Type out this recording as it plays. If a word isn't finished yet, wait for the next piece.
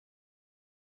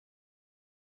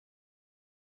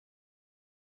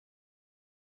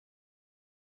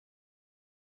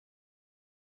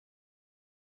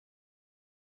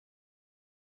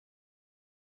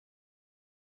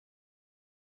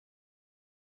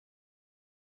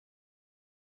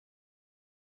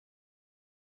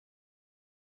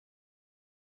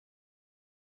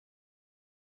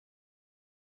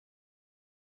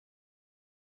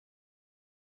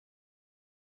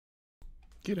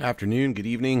Good afternoon, good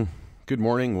evening, good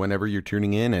morning, whenever you're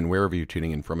tuning in and wherever you're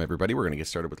tuning in from, everybody. We're going to get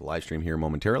started with the live stream here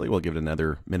momentarily. We'll give it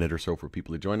another minute or so for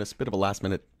people to join us. A bit of a last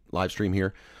minute live stream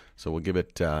here, so we'll give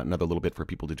it another little bit for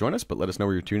people to join us, but let us know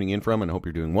where you're tuning in from, and I hope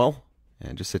you're doing well.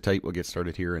 And just sit tight. We'll get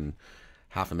started here in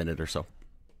half a minute or so.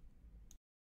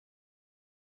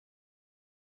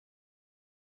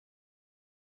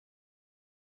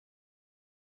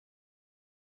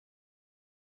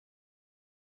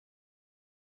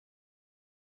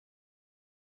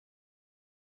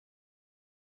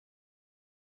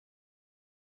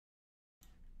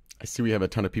 I see we have a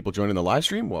ton of people joining the live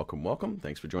stream. Welcome, welcome.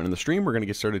 Thanks for joining the stream. We're going to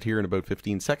get started here in about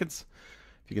 15 seconds.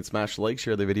 If you can smash the like,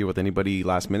 share the video with anybody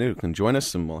last minute who can join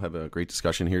us, and we'll have a great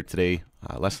discussion here today.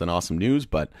 Less than awesome news,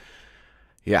 but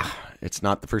yeah, it's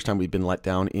not the first time we've been let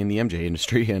down in the MJ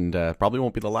industry, and probably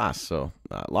won't be the last. So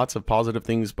lots of positive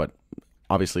things, but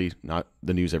obviously not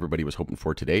the news everybody was hoping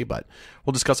for today. But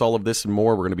we'll discuss all of this and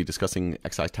more. We're going to be discussing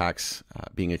excise tax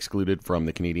being excluded from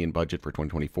the Canadian budget for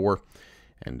 2024.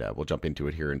 And we'll jump into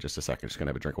it here in just a second. Just going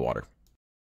to have a drink of water.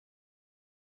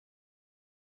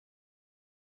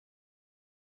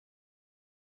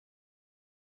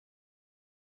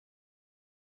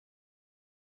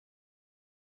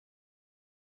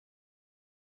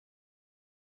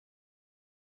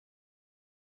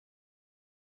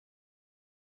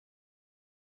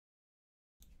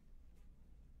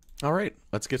 All right,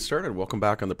 let's get started. Welcome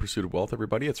back on The Pursuit of Wealth,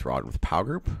 everybody. It's Rod with Pow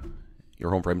Group, your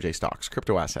home for MJ stocks,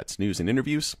 crypto assets, news, and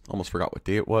interviews. Almost forgot what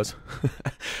day it was,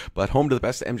 but home to the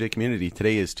best MJ community.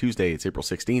 Today is Tuesday. It's April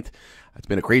 16th. It's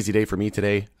been a crazy day for me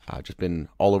today. Just been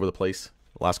all over the place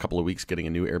the last couple of weeks getting a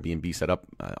new Airbnb set up.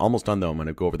 Almost done, though. I'm going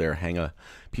to go over there, hang a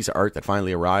piece of art that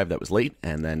finally arrived that was late,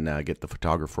 and then get the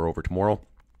photographer over tomorrow.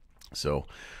 So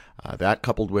that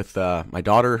coupled with my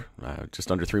daughter,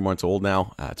 just under 3 months old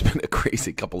now, it's been a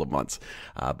crazy couple of months,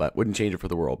 but wouldn't change it for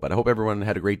the world. But I hope everyone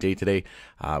had a great day today.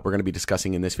 We're going to be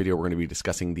discussing in this video, we're going to be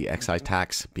discussing the excise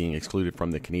tax being excluded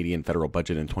from the Canadian federal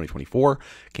budget in 2024.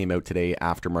 Came out today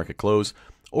after market close.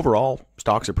 Overall,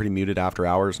 stocks are pretty muted after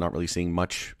hours, not really seeing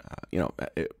much.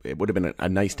 It would have been a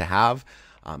nice to have.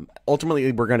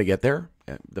 Ultimately, we're going to get there.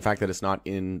 The fact that it's not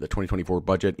in the 2024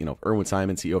 budget, Erwin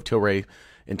Simon, CEO of Tilray,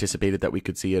 anticipated that we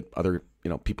could see it. Other,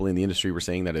 people in the industry were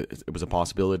saying that it was a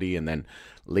possibility. And then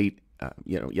late,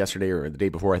 yesterday or the day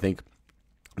before, I think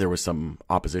there was some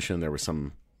opposition. There was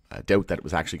some doubt that it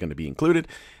was actually going to be included.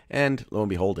 And lo and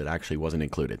behold, it actually wasn't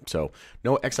included. So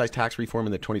no excise tax reform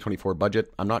in the 2024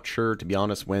 budget. I'm not sure, to be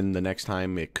honest, when the next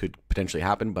time it could potentially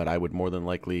happen, but I would more than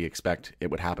likely expect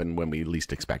it would happen when we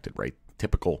least expect it, right?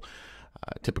 Typical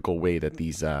way that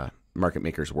these market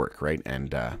makers work, right?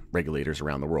 And regulators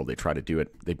around the world, they try to do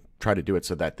it. They try to do it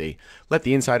so that they let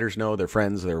the insiders know, their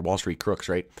friends, their Wall Street crooks,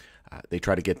 right? They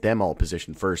try to get them all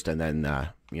positioned first, and then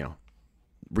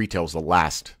retail's the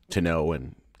last to know,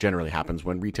 and generally happens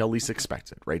when retail least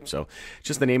expects it, right? So it's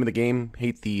just the name of the game.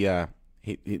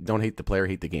 Don't hate the player,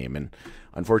 hate the game. And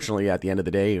unfortunately, at the end of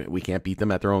the day, we can't beat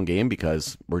them at their own game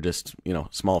because we're just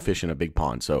small fish in a big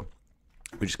pond. So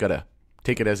we just gotta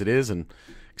take it as it is and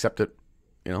accept it,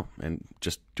 and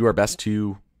just do our best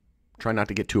to try not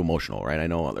to get too emotional, right? I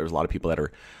know there's a lot of people that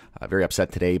are very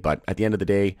upset today, but at the end of the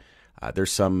day,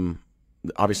 there's some,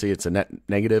 obviously it's a net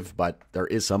negative, but there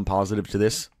is some positive to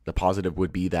this. The positive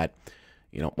would be that,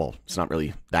 it's not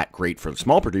really that great for the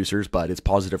small producers, but it's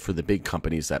positive for the big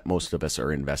companies that most of us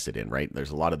are invested in, right? There's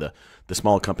a lot of the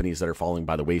small companies that are falling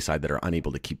by the wayside that are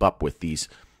unable to keep up with these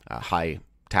high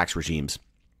tax regimes.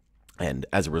 And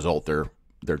as a result, they're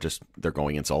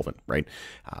going insolvent, right?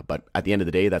 But at the end of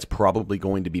the day, that's probably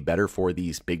going to be better for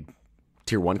these big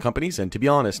tier one companies. And to be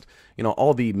honest,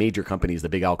 all the major companies, the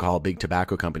big alcohol, big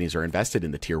tobacco companies are invested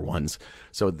in the tier ones.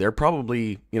 So they're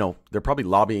probably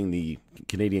lobbying the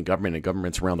Canadian government and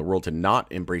governments around the world to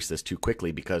not embrace this too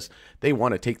quickly because they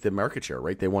want to take the market share,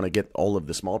 right? They want to get all of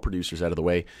the small producers out of the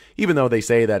way, even though they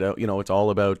say that, it's all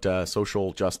about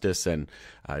social justice and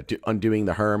undoing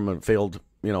the harm of failed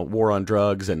war on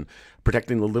drugs and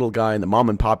protecting the little guy in the mom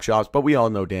and pop shops. But we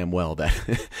all know damn well that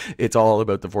it's all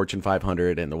about the Fortune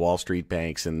 500 and the Wall Street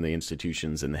banks and the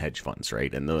institutions and the hedge funds,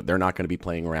 right? And they're not going to be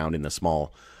playing around in the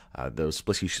small, those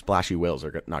splashy whales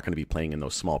are not going to be playing in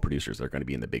those small producers. They're going to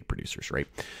be in the big producers, right?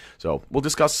 So we'll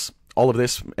discuss all of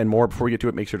this and more. Before we get to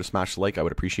it, make sure to smash the like. I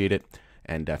would appreciate it.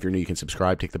 And if you're new, you can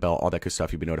subscribe, take the bell, all that good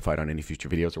stuff. You'll be notified on any future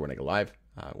videos or when I go live.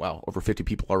 Wow, over 50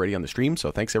 people already on the stream.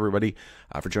 So thanks everybody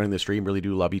for joining the stream. Really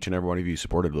do love each and every one of you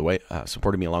supported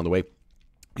me along the way. If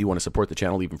you want to support the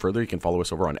channel even further, you can follow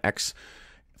us over on X,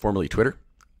 formerly Twitter.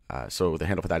 So the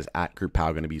handle for that is @GroupPow.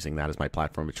 I'm going to be using that as my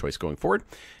platform of choice going forward.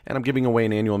 And I'm giving away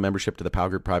an annual membership to the Pow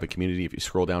Group private community. If you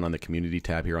scroll down on the community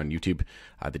tab here on YouTube,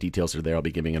 the details are there. I'll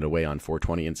be giving it away on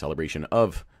 420 in celebration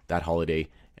of that holiday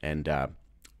and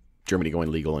Germany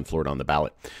going legal and Florida on the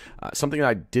ballot. Something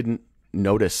I didn't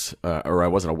notice or I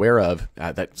wasn't aware of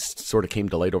that sort of came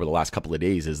to light over the last couple of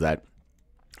days is that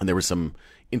there was some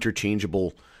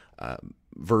interchangeable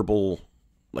verbal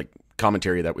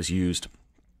commentary that was used.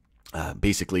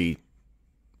 Basically,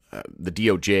 the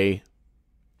DOJ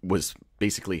was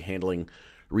basically handling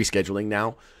rescheduling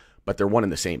now, but they're one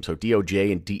and the same. So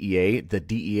DOJ and DEA, the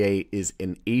DEA is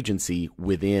an agency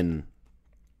within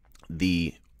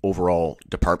the overall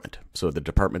department. So the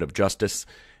Department of Justice,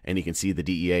 and you can see the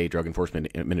DEA, Drug Enforcement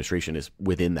Administration, is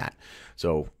within that.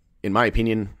 So in my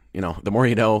opinion, the more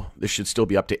you know, this should still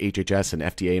be up to HHS and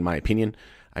FDA, in my opinion.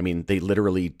 I mean, they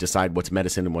literally decide what's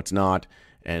medicine and what's not,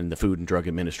 and the Food and Drug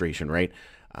Administration, right?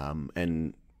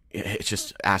 And it's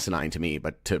just asinine to me.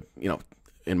 But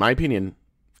in my opinion,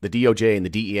 the DOJ and the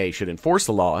DEA should enforce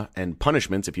the law and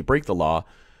punishments if you break the law.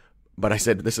 But I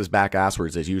said this is back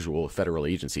asswards as usual with federal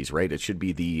agencies, right? It should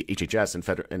be the HHS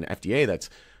and FDA that's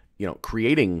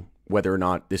creating whether or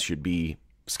not this should be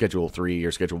Schedule 3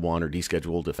 or Schedule 1 or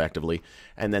descheduled effectively,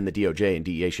 and then the DOJ and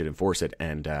DEA should enforce it.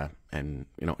 And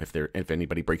if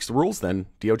anybody breaks the rules, then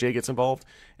DOJ gets involved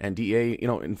and DEA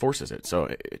enforces it.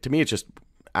 So to me, it's just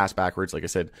ass backwards, like I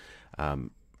said,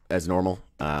 as normal.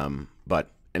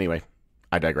 But anyway,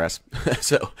 I digress.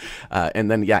 So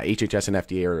and then HHS and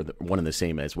FDA are one and the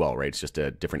same as well, right? It's just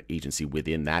a different agency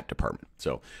within that department.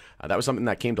 So that was something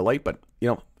that came to light, but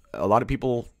a lot of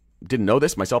people didn't know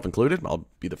this, myself included. I'll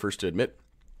be the first to admit.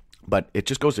 But it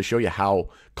just goes to show you how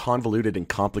convoluted and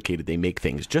complicated they make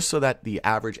things, just so that the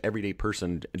average everyday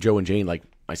person, Joe and Jane, like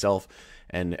myself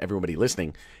and everybody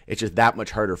listening, it's just that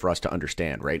much harder for us to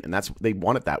understand, right? And they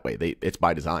want it that way. It's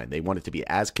by design. They want it to be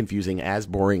as confusing, as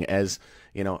boring, as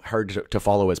hard to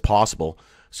follow as possible,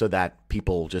 so that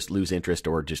people just lose interest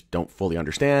or just don't fully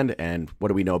understand. And what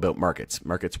do we know about markets?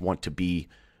 Markets want to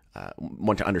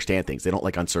understand things. They don't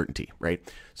like uncertainty, right?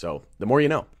 So the more you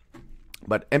know.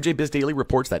 But MJ Biz Daily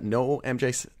reports that no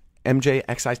MJ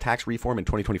excise tax reform in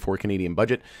 2024 Canadian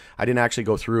budget. I didn't actually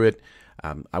go through it.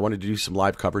 I wanted to do some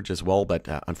live coverage as well, but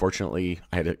unfortunately,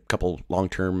 I had a couple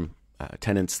long-term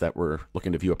tenants that were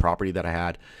looking to view a property that I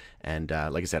had. And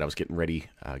like I said, I was getting ready,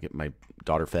 getting my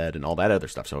daughter fed and all that other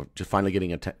stuff. So just finally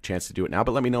getting a chance to do it now.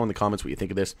 But let me know in the comments what you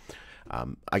think of this.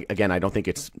 I don't think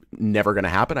it's never going to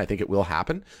happen. I think it will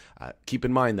happen. Keep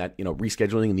in mind that,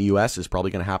 rescheduling in the U.S. is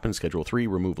probably going to happen. Schedule 3,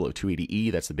 removal of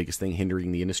 280E. That's the biggest thing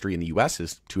hindering the industry in the U.S.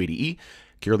 is 280E.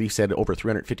 Curaleaf said over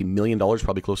 $350 million,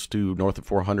 probably close to north of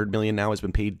 $400 million now, has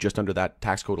been paid just under that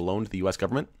tax code alone to the U.S.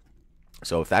 government.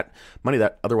 So if that money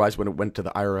that otherwise when it went to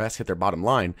the IRS hit their bottom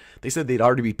line, they said they'd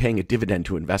already be paying a dividend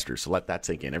to investors. So let that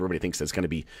sink in. Everybody thinks that's going to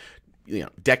be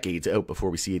decades out before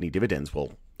we see any dividends.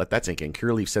 Well, let that sink in.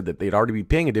 Curaleaf said that they'd already be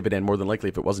paying a dividend more than likely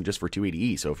if it wasn't just for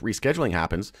 280E. So if rescheduling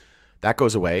happens, that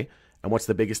goes away. And what's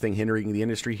the biggest thing hindering the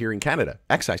industry here in Canada?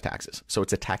 Excise taxes. So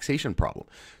it's a taxation problem.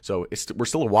 So we're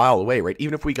still a while away, right?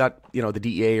 Even if we got, the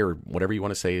DEA or whatever you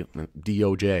want to say,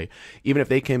 DOJ, even if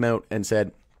they came out and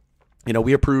said,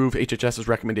 we approve HHS's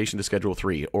recommendation to Schedule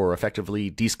 3 or effectively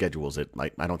deschedules it.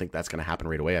 I don't think that's going to happen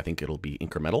right away. I think it'll be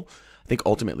incremental. I think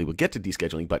ultimately we'll get to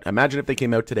descheduling. But imagine if they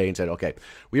came out today and said, okay,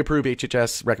 we approve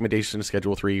HHS recommendation to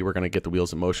Schedule 3. We're going to get the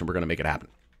wheels in motion. We're going to make it happen.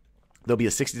 There'll be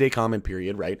a 60-day comment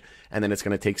period, right? And then it's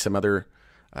going to take some other,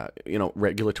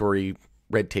 regulatory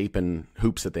red tape and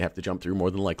hoops that they have to jump through,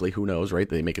 more than likely. Who knows, right?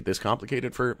 They make it this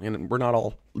complicated and we're not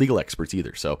all legal experts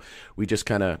either. So we just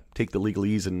kind of take the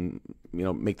legalese and,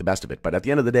 make the best of it. But at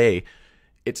the end of the day,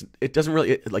 it doesn't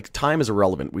really, time is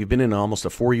irrelevant. We've been in almost a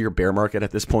 4-year bear market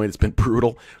at this point. It's been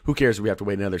brutal. Who cares if we have to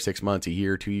wait another 6 months, a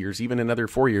year, 2 years, even another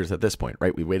 4 years at this point,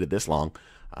 right? We waited this long.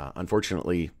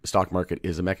 Unfortunately, the stock market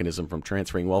is a mechanism from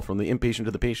transferring wealth from the impatient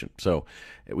to the patient. So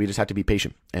we just have to be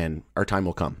patient, and our time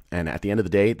will come. And at the end of the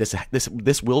day,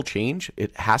 this will change.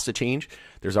 It has to change.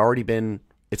 It's already been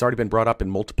brought up in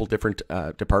multiple different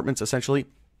departments, essentially,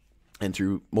 and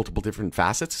through multiple different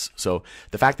facets. So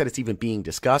the fact that it's even being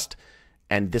discussed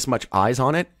and this much eyes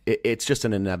on it, it's just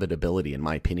an inevitability, in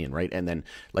my opinion, right? And then,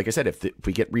 like I said, if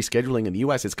we get rescheduling in the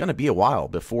U.S., it's going to be a while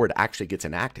before it actually gets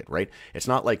enacted, right? It's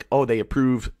not like, oh, they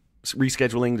approve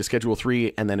rescheduling to Schedule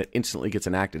 3 and then it instantly gets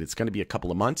enacted. It's going to be a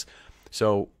couple of months.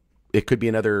 So it could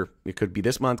be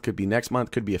this month, could be next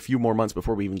month, could be a few more months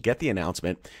before we even get the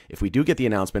announcement. If we do get the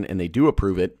announcement and they do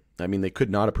approve it, I mean, they could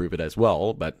not approve it as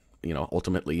well, but,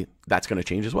 ultimately that's going to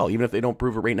change as well. Even if they don't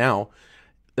approve it right now,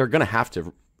 they're going to have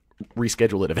to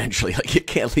reschedule it eventually. Like, you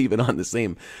can't leave it on the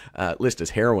same list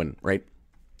as heroin, right?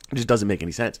 It just doesn't make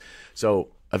any sense. So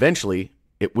eventually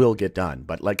it will get done.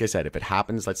 But like I said, if it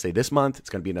happens, let's say this month, it's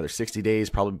going to be another 60 days,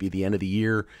 probably be the end of the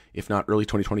year, if not early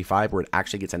 2025, where it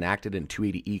actually gets enacted and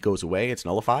 280E goes away. It's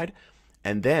nullified.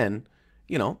 And then,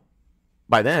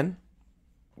 by then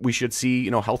we should see,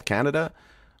 Health Canada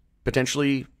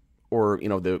potentially, or,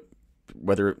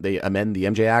 whether they amend the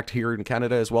MJ Act here in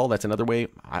Canada as well. That's another way.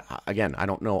 I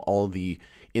don't know all the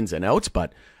ins and outs,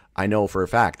 but I know for a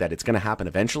fact that it's going to happen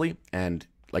eventually. And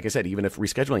like I said, even if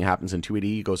rescheduling happens and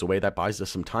 280E goes away, that buys us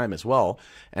some time as well.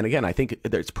 And again, I think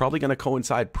it's probably going to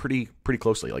coincide pretty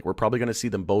closely. Like, we're probably going to see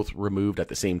them both removed at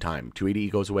the same time.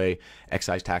 280E goes away,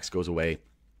 excise tax goes away.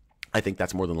 I think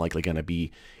that's more than likely going to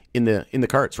be in the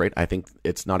cards, right? I think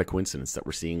it's not a coincidence that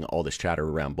we're seeing all this chatter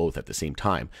around both at the same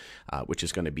time, which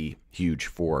is going to be huge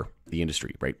for the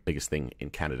industry, right? Biggest thing in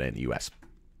Canada and the US.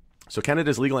 So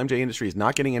Canada's legal MJ industry is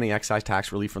not getting any excise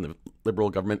tax relief from the Liberal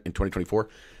government in 2024.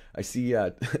 I see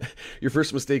your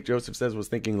first mistake, Joseph says, was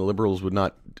thinking the Liberals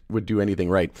would do anything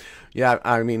right. Yeah,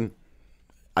 I mean,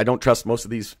 I don't trust most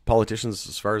of these politicians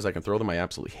as far as I can throw them. I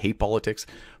absolutely hate politics.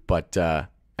 But,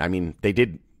 I mean, they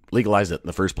did legalize it in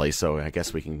the first place, so I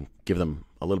guess we can give them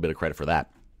a little bit of credit for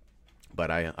that. But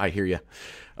I hear you.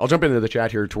 I'll jump into the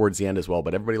chat here towards the end as well.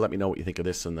 But everybody, let me know what you think of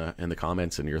this in the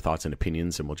comments and your thoughts and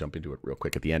opinions, and we'll jump into it real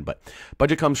quick at the end. But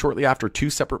budget comes shortly after two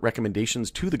separate recommendations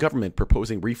to the government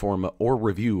proposing reform or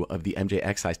review of the MJ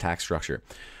excise tax structure.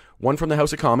 One from the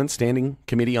House of Commons Standing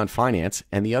Committee on Finance,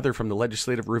 and the other from the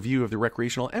Legislative Review of the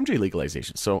Recreational MJ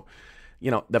Legalization. So,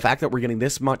 the fact that we're getting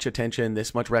this much attention,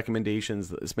 this much recommendations,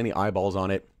 this many eyeballs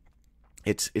on it,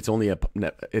 it's only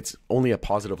a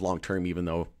positive long term, even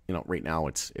though right now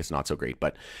it's not so great.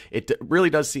 But it really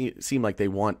does seem like they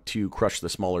want to crush the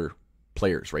smaller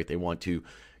players, right? They want to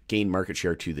gain market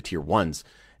share to the tier ones.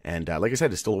 And like I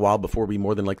said, it's still a while before we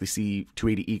more than likely see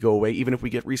 280E go away. Even if we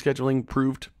get rescheduling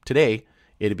proved today,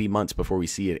 it'd be months before we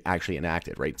see it actually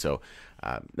enacted, right? So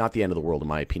not the end of the world in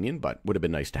my opinion, but would have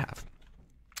been nice to have.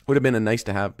 Would have been a nice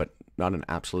to have, but not an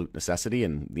absolute necessity.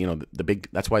 And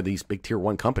that's why these big tier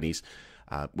one companies,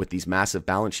 with these massive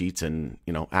balance sheets and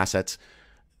assets,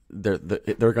 they're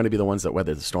going to be the ones that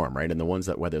weather the storm, right? And the ones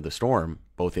that weather the storm,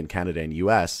 both in Canada and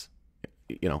US,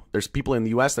 there's people in the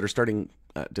US that are starting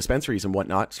dispensaries and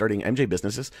whatnot, starting MJ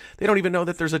businesses. They don't even know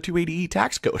that there's a 280E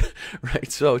tax code,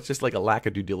 right? So it's just like a lack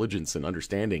of due diligence and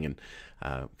understanding,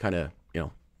 and kind of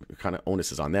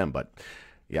onus is on them. But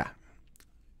yeah,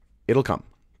 it'll come.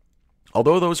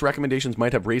 Although those recommendations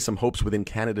might have raised some hopes within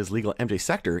Canada's legal MJ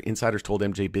sector, insiders told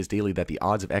MJ Biz Daily that the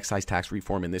odds of excise tax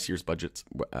reform in this year's budget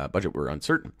were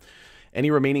uncertain.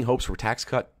 Any remaining hopes for tax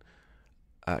cuts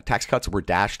were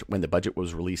dashed when the budget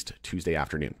was released Tuesday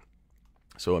afternoon.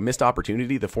 So a missed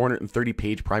opportunity. The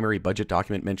 430-page primary budget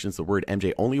document mentions the word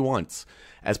MJ only once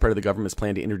as part of the government's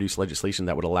plan to introduce legislation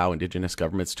that would allow Indigenous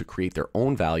governments to create their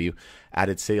own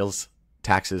value-added sales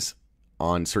taxes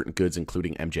on certain goods,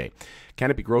 including MJ.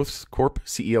 Canopy Growth Corp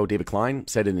CEO David Klein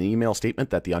said in an email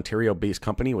statement that the Ontario-based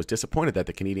company was disappointed that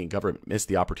the Canadian government missed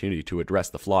the opportunity to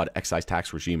address the flawed excise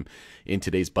tax regime in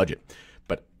today's budget.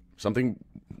 But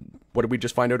what did we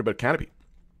just find out about Canopy?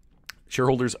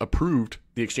 Shareholders approved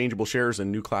the exchangeable shares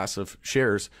and new class of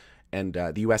shares and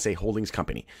the USA Holdings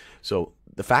Company. So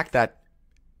the fact that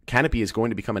Canopy is going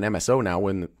to become an MSO now,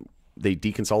 when they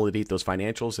deconsolidate those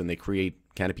financials and they create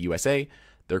Canopy USA,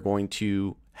 they're going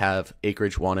to have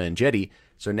Acreage, Wana, and Jetty.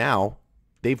 So now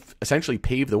they've essentially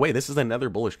paved the way. This is another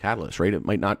bullish catalyst, right? It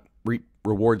might not reap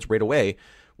rewards right away.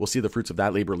 We'll see the fruits of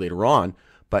that labor later on.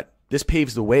 But this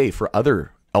paves the way for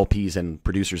other LPs and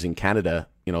producers in Canada.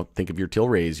 Think of your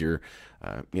Tilrays, your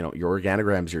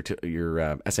organograms, your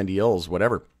SNDLs,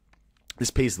 whatever.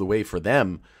 This paves the way for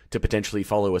them to potentially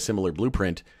follow a similar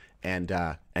blueprint and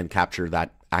capture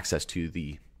that access to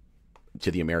the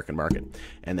American market.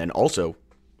 And then also,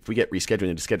 if we get rescheduling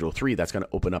into Schedule 3, that's going to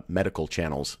open up medical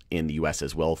channels in the U.S.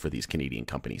 as well for these Canadian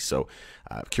companies. So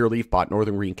Curaleaf bought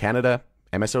Northern Green Canada.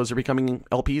 MSOs are becoming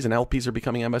LPs and LPs are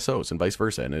becoming MSOs and vice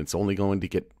versa. And it's only going to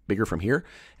get bigger from here.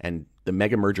 And the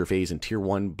mega merger phase and tier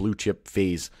one blue chip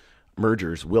phase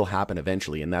mergers will happen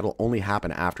eventually. And that'll only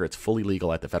happen after it's fully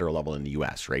legal at the federal level in the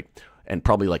U.S., right? And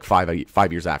probably like five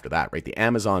years after that, right? The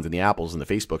Amazons and the Apples and the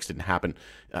Facebooks didn't happen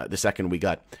the second we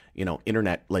got,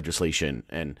 internet legislation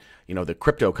and, the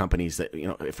crypto companies that,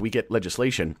 if we get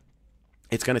legislation,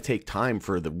 it's going to take time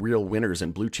for the real winners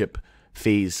and blue chip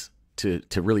phase to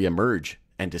really emerge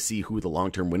and to see who the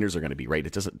long-term winners are going to be, right?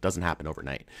 It doesn't happen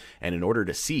overnight. And in order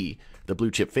to see the blue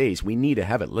chip phase, we need to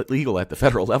have it legal at the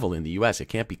federal level in the U.S. It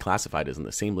can't be classified as in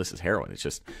the same list as heroin. It's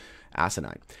just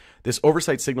asinine. This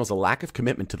oversight signals a lack of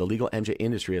commitment to the legal MJ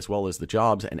industry as well as the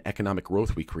jobs and economic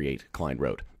growth we create, Klein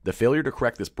wrote. The failure to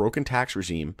correct this broken tax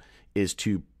regime is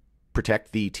to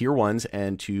protect the tier ones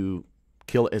and to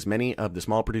kill as many of the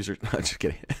small producers. No, just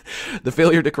kidding. The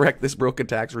failure to correct this broken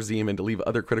tax regime and to leave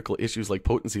other critical issues like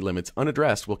potency limits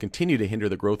unaddressed will continue to hinder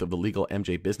the growth of the legal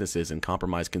MJ businesses and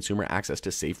compromise consumer access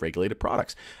to safe, regulated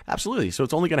products. Absolutely. So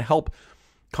it's only going to help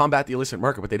combat the illicit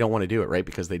market, but they don't want to do it, right?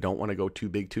 Because they don't want to go too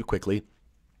big too quickly.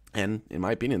 And in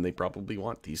my opinion, they probably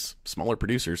want these smaller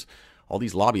producers, all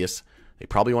these lobbyists, they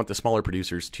probably want the smaller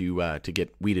producers to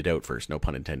get weeded out first, no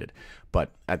pun intended.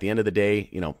 But at the end of the day,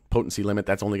 potency limit,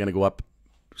 that's only going to go up.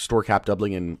 Store cap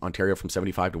doubling in Ontario from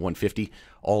 75 to 150.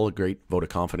 All a great vote of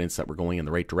confidence that we're going in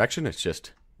the right direction. It's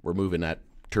just we're moving at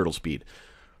turtle speed,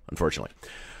 unfortunately.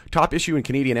 Top issue in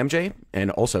Canadian MJ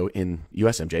and also in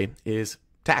US MJ is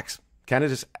tax.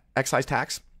 Canada's excise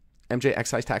tax. MJ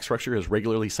excise tax structure is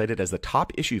regularly cited as the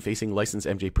top issue facing licensed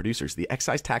MJ producers. The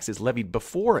excise tax is levied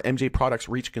before MJ products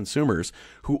reach consumers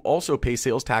who also pay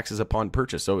sales taxes upon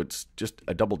purchase. So it's just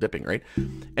a double dipping, right?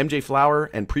 MJ flour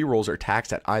and pre-rolls are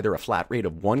taxed at either a flat rate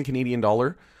of $1 Canadian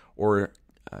or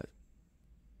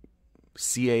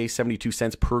CA 72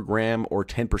 cents per gram or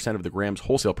 10% of the gram's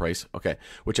wholesale price. Okay,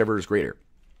 whichever is greater.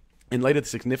 In light of the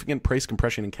significant price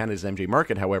compression in Canada's MJ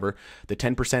market, however, the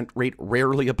 10% rate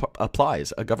rarely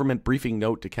applies. A government briefing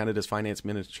note to Canada's finance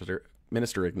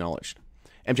minister acknowledged.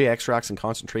 MJ extracts and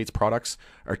concentrates products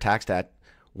are taxed at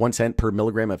 1 cent per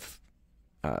milligram of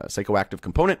psychoactive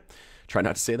component. Try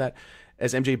not to say that.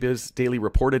 As MJ Biz Daily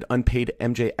reported, unpaid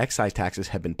MJ excise taxes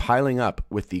have been piling up,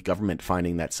 with the government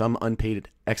finding that some unpaid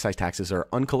excise taxes are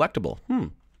uncollectible.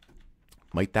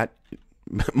 Might that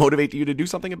motivate you to do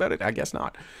something about it? I guess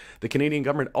not. The Canadian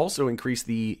government also increased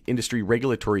the industry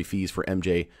regulatory fees for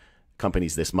MJ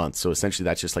companies this month. So essentially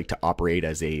that's just like to operate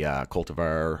as a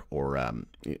cultivar or,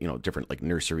 different like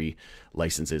nursery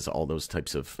licenses, all those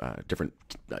types of different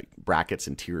brackets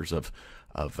and tiers of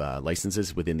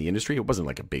licenses within the industry. It wasn't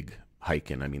like a big hike.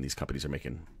 And I mean, these companies are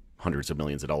making hundreds of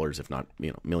millions of dollars, if not,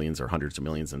 millions or hundreds of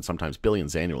millions and sometimes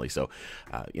billions annually. So,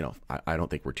 I don't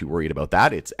think we're too worried about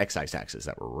that. It's excise taxes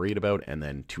that we're worried about, and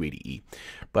then 280E.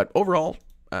 But overall,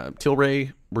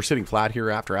 Tilray, we're sitting flat here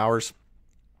after hours.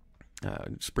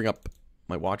 Just bring up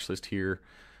my watch list here.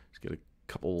 Just get a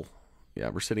couple. Yeah,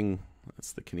 we're sitting,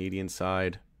 that's the Canadian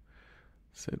side.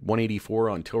 Said 184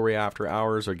 on Tilray after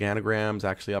hours. Organograms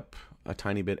actually up a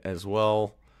tiny bit as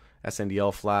well.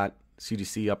 SNDL flat.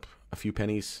 CGC up a few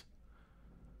pennies.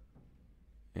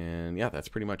 And yeah, that's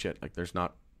pretty much it. Like there's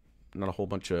not a whole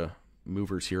bunch of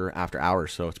movers here after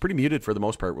hours. So it's pretty muted for the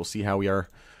most part. We'll see how we are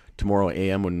tomorrow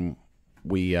AM when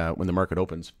the market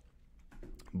opens.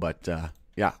 But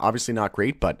yeah, obviously not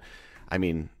great, but I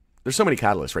mean, there's so many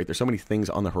catalysts, right? There's so many things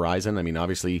on the horizon. I mean,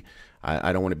 obviously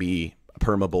I don't want to be a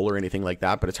perma bull or anything like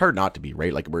that, but it's hard not to be,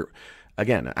 right? Like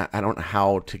again, I don't know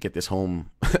how to get this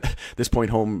point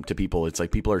home to people. It's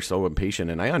like people are so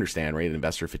impatient, and I understand, right?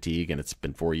 Investor fatigue, and it's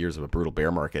been 4 years of a brutal bear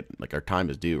market. Like our time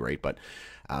is due, right? But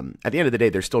at the end of the day,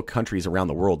 there's still countries around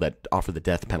the world that offer the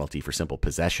death penalty for simple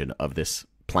possession of this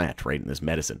plant, right? And this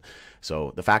medicine.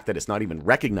 So the fact that it's not even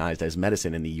recognized as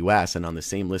medicine in the US and on the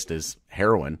same list as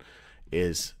heroin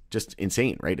is just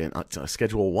insane, right? And it's a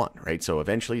Schedule 1, right? So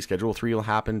eventually Schedule 3 will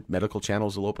happen. Medical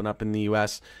channels will open up in the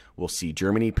US. We'll see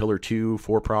Germany, Pillar 2,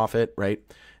 for profit, right?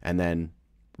 And then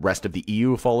rest of the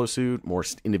EU will follow suit. More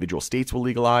individual states will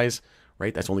legalize,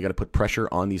 right? That's only got to put pressure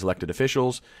on these elected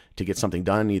officials to get something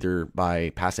done, either by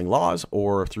passing laws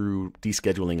or through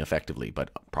descheduling effectively.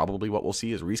 But probably what we'll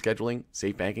see is rescheduling,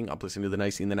 safe banking, uplisting to the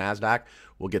NYSE and the NASDAQ.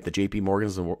 We'll get the JP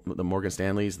Morgans, the Morgan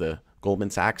Stanleys, the Goldman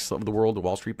Sachs of the world, the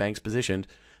Wall Street banks positioned.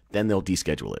 Then they'll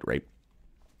deschedule it, right?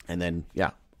 And then,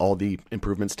 yeah, all the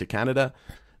improvements to Canada.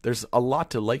 There's a lot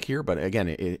to like here, but again,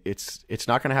 it's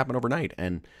not going to happen overnight.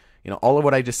 And, all of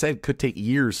what I just said could take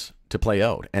years to play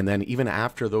out. And then even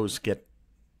after those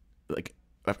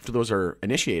are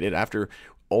initiated, after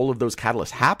all of those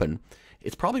catalysts happen,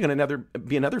 it's probably going to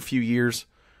be another few years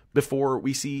before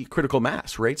we see critical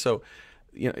mass, right? So,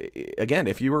 again,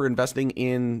 if you were investing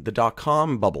in the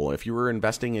 .com bubble, if you were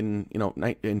investing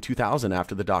in 2000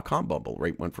 after the .com bubble,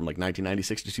 right, went from like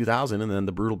 1996 to 2000, and then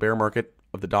the brutal bear market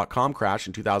of the .com crash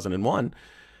in 2001,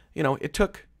 it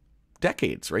took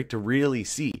decades, right, to really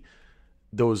see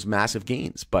those massive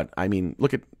gains. But I mean,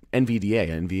 look at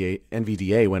NVDA.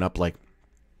 NVDA went up like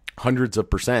hundreds of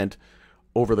percent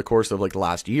over the course of like the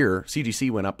last year. CGC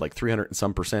went up like 300 and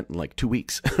some percent in like 2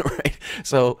 weeks, right?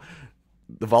 So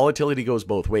the volatility goes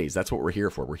both ways. That's what we're here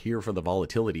for. We're here for the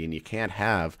volatility, and you can't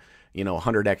have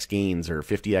 100x gains or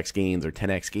 50x gains or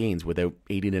 10x gains without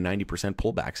 80 to 90%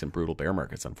 pullbacks in brutal bear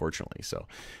markets, unfortunately. So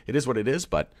it is what it is,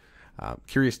 but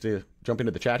curious to jump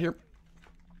into the chat here.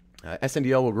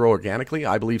 SNDL will grow organically.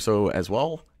 I believe so as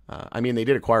well. I mean, they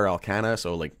did acquire Alcana,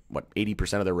 so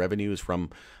 80% of their revenue is from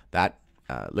that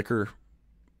liquor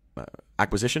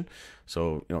acquisition.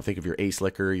 So, think of your Ace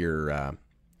Liquor, your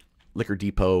Liquor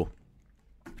Depot,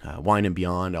 Wine and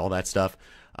Beyond, all that stuff.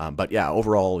 But yeah,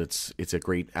 overall, it's a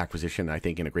great acquisition, I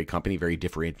think, and a great company, very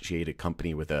differentiated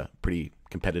company with a pretty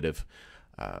competitive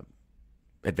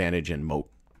advantage and moat.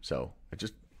 So I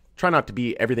just try not to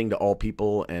be everything to all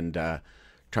people, and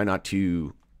try not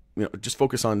to, just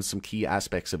focus on some key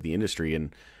aspects of the industry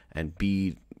and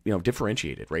be,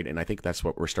 differentiated, right? And I think that's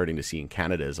what we're starting to see in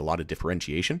Canada is a lot of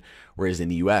differentiation, whereas in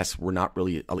the US, we're not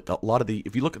really, a lot of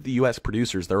if you look at the US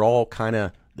producers, they're all kind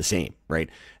of the same, right?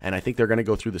 And I think they're going to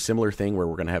go through the similar thing where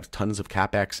we're going to have tons of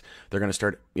CapEx. They're going to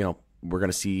start, we're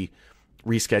going to see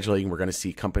rescheduling. We're going to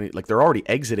see companies, they're already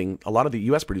exiting, a lot of the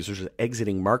US producers are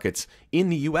exiting markets in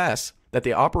the US that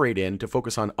they operate in to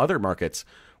focus on other markets.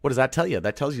 What does that tell you?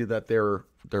 That tells you that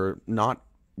they're not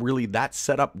really that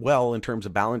set up well in terms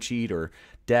of balance sheet or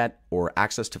debt or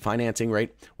access to financing,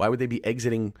 right? Why would they be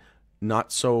exiting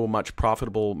not so much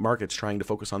profitable markets, trying to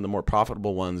focus on the more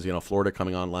profitable ones? Florida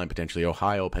coming online, potentially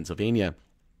Ohio, Pennsylvania.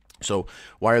 So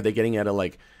why are they getting out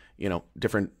of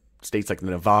different states like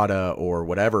Nevada or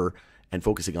whatever and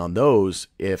focusing on those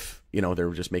if,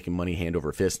 they're just making money hand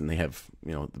over fist and they have,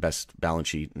 the best balance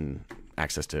sheet and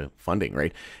access to funding,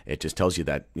 right? It just tells you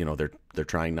that, they're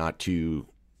trying not to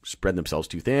spread themselves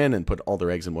too thin and put all their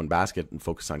eggs in one basket and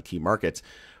focus on key markets.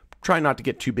 Try not to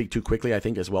get too big too quickly, I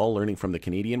think, as well, learning from the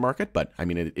Canadian market. But I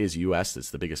mean, it is US,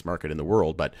 it's the biggest market in the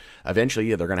world. But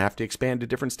eventually, they're going to have to expand to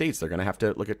different states. They're going to have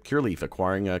to look at Cureleaf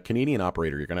acquiring a Canadian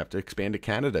operator. You're going to have to expand to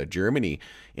Canada, Germany,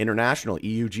 international,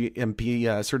 EU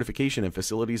GMP certification and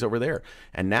facilities over there.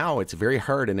 And now it's very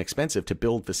hard and expensive to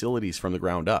build facilities from the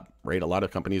ground up, right? A lot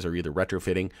of companies are either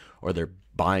retrofitting or they're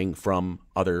buying from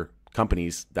other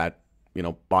companies that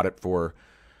bought it for,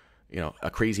 a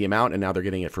crazy amount, and now they're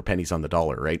getting it for pennies on the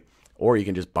dollar, right? Or you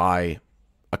can just buy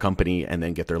a company and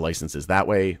then get their licenses that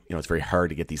way. It's very hard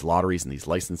to get these lotteries and these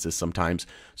licenses sometimes,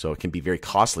 so it can be very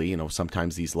costly.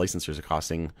 Sometimes these licensors are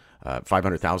costing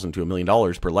 $500,000 to $1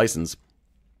 million per license.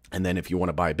 And then if you want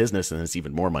to buy a business, then it's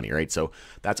even more money, right? So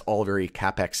that's all very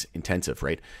CapEx intensive,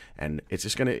 right? And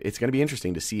it's going to be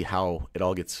interesting to see how it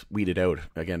all gets weeded out.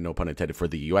 Again, no pun intended, for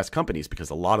the US companies, because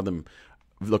a lot of them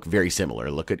look very similar.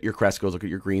 Look at your Cresco's, look at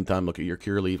your Green Thumb, look at your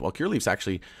Cureleaf. Well, Cureleaf's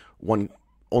actually one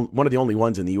of the only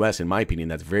ones in the US, in my opinion,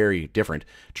 that's very different.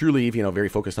 Trulieve, very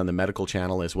focused on the medical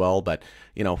channel as well. But,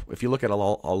 if you look at a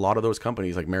lot of those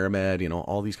companies like MariMed,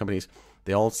 all these companies,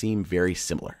 they all seem very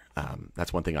similar.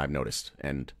 That's one thing I've noticed.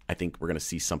 And I think we're going to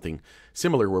see something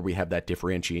similar where we have that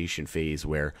differentiation phase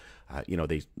where,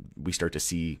 we start to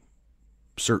see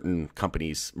certain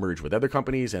companies merge with other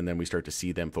companies, and then we start to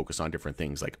see them focus on different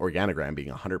things, like Organogram being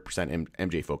 100%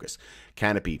 MJ focus,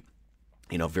 Canopy,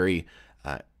 very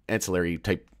ancillary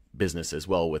type business as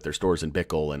well with their stores in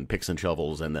Bickle and Picks and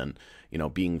Shovels, and then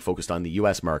being focused on the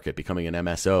US market, becoming an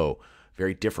MSO.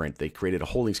 Very different. They created a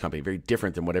holdings company, very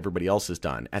different than what everybody else has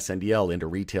done. SNDL into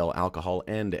retail, alcohol,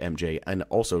 and MJ, and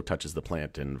also touches the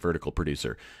plant and vertical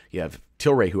producer. You have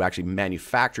Tilray, who actually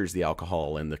manufactures the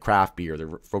alcohol and the craft beer.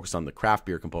 They're focused on the craft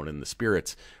beer component and the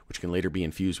spirits, which can later be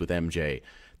infused with MJ.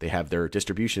 They have their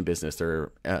distribution business,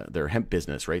 their hemp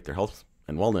business, right? Their health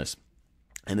and wellness,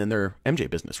 and then their MJ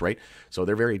business, right? So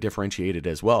they're very differentiated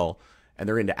as well. And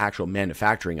they're into actual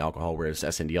manufacturing alcohol, whereas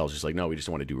SNDL is just like, no, we just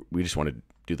want to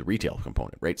do the retail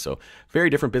component, right? So very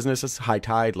different businesses. High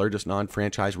Tide, largest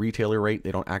non-franchise retailer, right?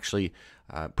 They don't actually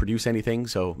produce anything,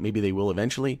 so maybe they will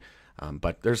eventually.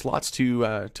 But there's lots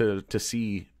to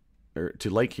see or to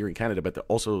like here in Canada, but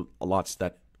also lots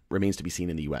that remains to be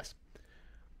seen in the US.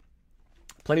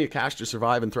 Plenty of cash to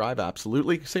survive and thrive,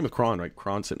 absolutely. Same with Kron, right?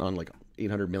 Kron sitting on like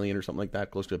 800 million or something like that,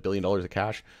 close to $1 billion of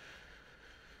cash.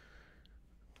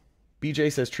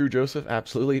 BJ says, true, Joseph.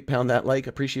 Absolutely. Pound that like.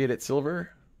 Appreciate it, Silver.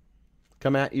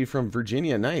 Come at you from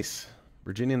Virginia. Nice.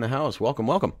 Virginia in the house. Welcome,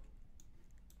 welcome.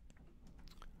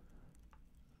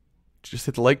 Just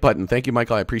hit the like button. Thank you,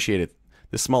 Michael. I appreciate it.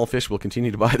 This small fish will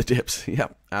continue to buy the dips. Yeah,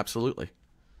 absolutely.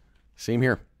 Same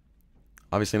here.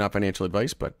 Obviously not financial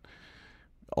advice, but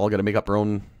all got to make up our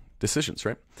own decisions,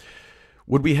 right?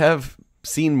 Would we have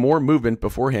seen more movement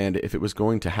beforehand if it was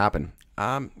going to happen?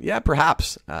 Yeah,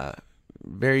 perhaps.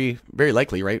 Very, very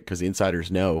likely, right? Because the insiders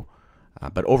know.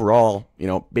 But overall,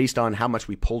 based on how much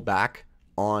we pulled back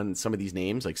on some of these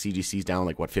names. Like CGC's down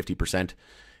like, what, 50%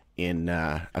 in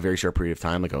a very short period of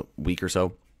time, like a week or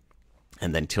so.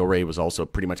 And then Tilray was also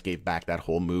pretty much gave back that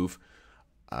whole move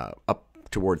up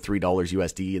toward $3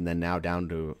 USD, and then now down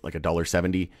to like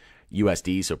 $1.70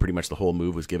 USD. So pretty much the whole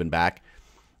move was given back.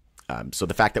 So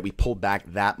the fact that we pulled back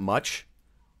that much,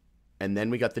 and then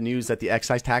we got the news that the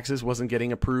excise taxes wasn't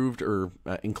getting approved or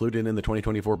included in the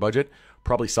 2024 budget,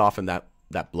 probably softened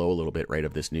that blow a little bit, right,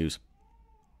 of this news.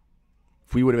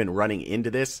 If we would have been running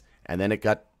into this and then it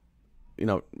got,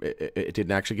 it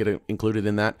didn't actually get included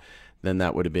in that, then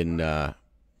that would have been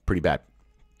pretty bad.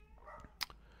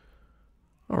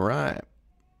 All right.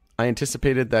 I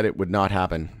anticipated that it would not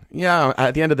happen. Yeah,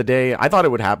 at the end of the day, I thought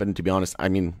it would happen, to be honest. I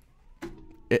mean,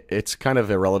 it's kind of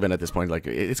irrelevant at this point. Like,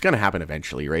 it's going to happen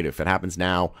eventually, right? If it happens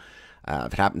now,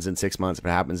 if it happens in 6 months, if it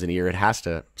happens in a year,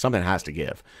 something has to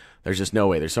give. There's just no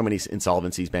way. There's so many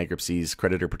insolvencies, bankruptcies,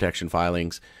 creditor protection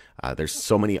filings. There's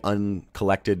so many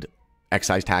uncollected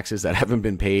excise taxes that haven't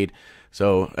been paid.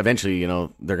 So eventually,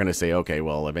 they're going to say, okay,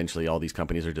 well, eventually all these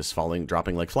companies are just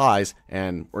dropping like flies,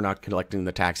 and we're not collecting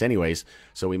the tax anyways.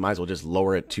 So we might as well just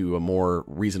lower it to a more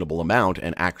reasonable amount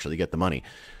and actually get the money.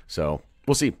 So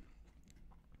we'll see.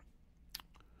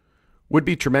 Would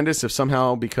be tremendous if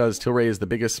somehow, because Tilray is the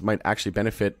biggest, might actually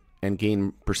benefit and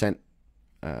gain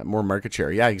more market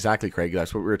share. Yeah, exactly, Craig.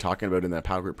 That's what we were talking about in that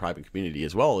Power Group private community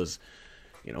as well. Is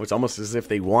it's almost as if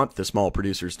they want the small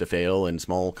producers to fail and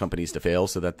small companies to fail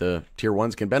so that the tier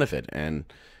ones can benefit. And,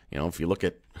 if you look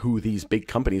at who these big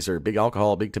companies are, big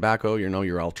alcohol, big tobacco, your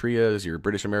Altrias, your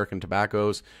British American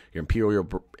tobaccos, your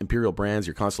Imperial brands,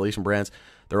 your Constellation brands,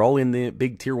 they're all in the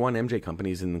big tier one MJ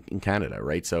companies in Canada,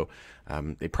 right? So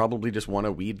they probably just want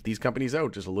to weed these companies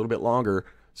out just a little bit longer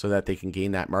so that they can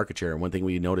gain that market share. And one thing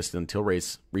we noticed in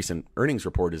Tilray's recent earnings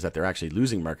report is that they're actually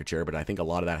losing market share, but I think a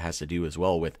lot of that has to do as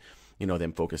well with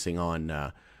them focusing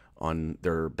on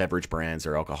their beverage brands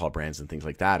or alcohol brands and things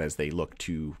like that as they look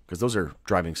to, because those are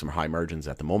driving some high margins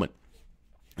at the moment,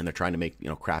 and they're trying to make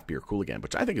craft beer cool again,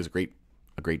 which I think is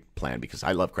a great plan, because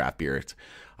I love craft beer.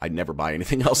 I'd never buy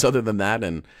anything else other than that,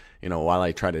 and while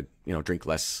I try to drink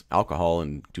less alcohol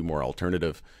and do more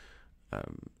alternative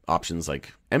options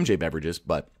like MJ beverages,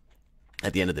 but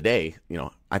at the end of the day,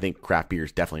 I think craft beer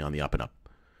is definitely on the up and up,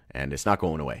 and it's not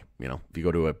going away. If you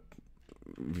go to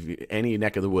any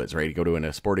neck of the woods, right? You go to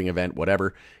a sporting event,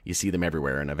 whatever, you see them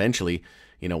everywhere. And eventually,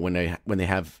 when they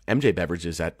have MJ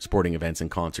beverages at sporting events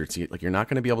and concerts, you're not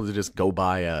going to be able to just go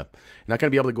you're not going to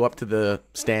be able to go up to the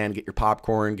stand, get your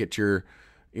popcorn, get your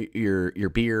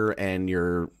beer and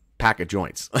your pack of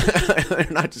joints. They're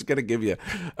not just going to give you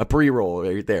a pre-roll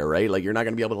right there, right? Like, you're not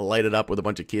going to be able to light it up with a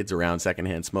bunch of kids around,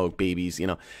 secondhand smoke, babies,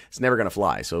 it's never going to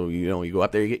fly. So, you go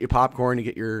up there, you get your popcorn, you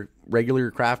get your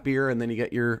regular craft beer, and then you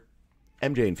get your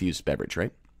MJ infused beverage,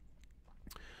 right?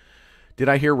 Did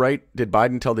I hear right? Did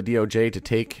Biden tell the DOJ to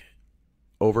take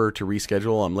over to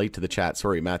reschedule? I'm late to the chat.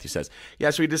 Sorry, Matthew says.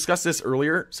 Yeah, so we discussed this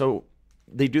earlier. So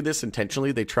they do this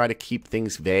intentionally. They try to keep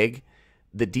things vague.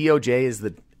 The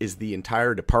DOJ is the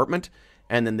entire department,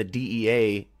 and then the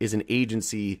DEA is an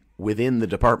agency within the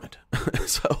department.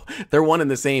 So they're one and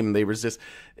the same. It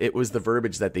was the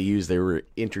verbiage that they used. They were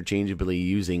interchangeably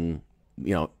using,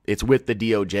 it's with the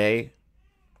DOJ,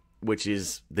 which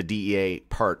is the DEA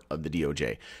part of the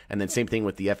DOJ. And then same thing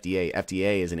with the FDA.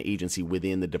 FDA is an agency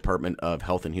within the Department of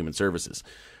Health and Human Services.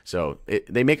 So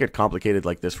they make it complicated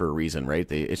like this for a reason,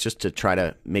 right? It's just to try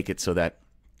to make it so that,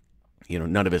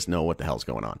 none of us know what the hell's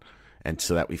going on. And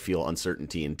so that we feel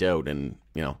uncertainty and doubt. And,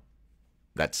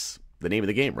 that's the name of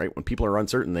the game, right? When people are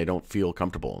uncertain, they don't feel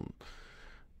comfortable.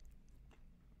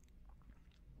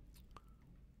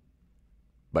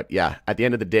 But yeah, at the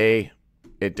end of the day,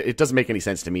 it doesn't make any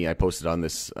sense to me. I posted on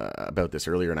this about this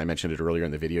earlier, and I mentioned it earlier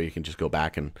in the video. You can just go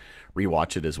back and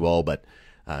rewatch it as well. But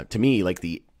to me, like,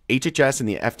 the HHS and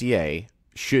the FDA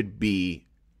should be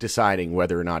deciding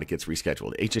whether or not it gets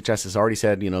rescheduled. HHS has already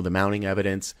said, the mounting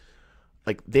evidence,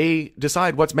 like, they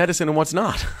decide what's medicine and what's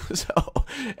not.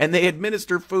 And they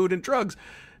administer food and drugs.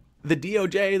 The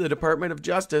DOJ, the Department of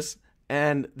Justice,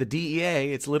 and the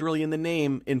DEA, it's literally in the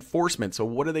name, enforcement. So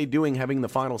what are they doing having the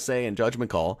final say and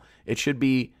judgment call? It should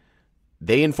be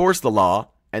they enforce the law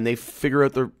and they figure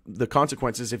out the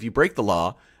consequences if you break the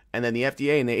law. And then the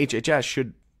FDA and the HHS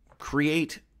should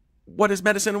create what is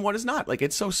medicine and what is not. Like,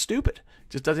 it's so stupid. It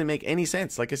just doesn't make any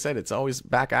sense. Like I said, it's always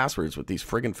back asswards with these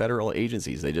friggin' federal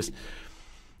agencies. They just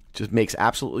makes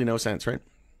absolutely no sense, right?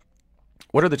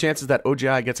 What are the chances that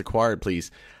OGI gets acquired,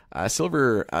 please?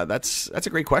 Silver, that's a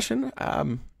great question.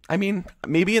 I mean,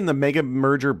 maybe in the mega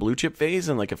merger blue chip phase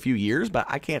in like a few years, but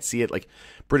I can't see it. Like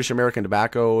British American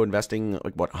Tobacco investing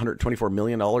like what $124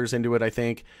 million into it, I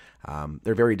think.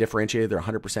 They're very differentiated. They're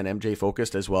 100% MJ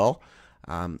focused as well.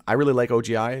 I really like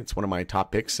OGI. It's one of my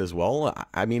top picks as well.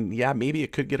 I mean, yeah, maybe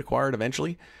it could get acquired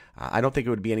eventually. I don't think it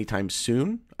would be anytime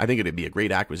soon. I think it would be a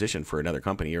great acquisition for another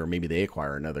company, or maybe they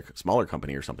acquire another smaller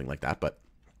company or something like that. But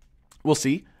we'll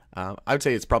see. I would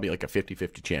say it's probably like a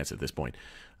 50-50 chance at this point.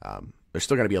 There's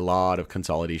still going to be a lot of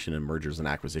consolidation and mergers and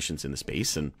acquisitions in the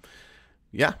space. And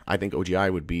yeah, I think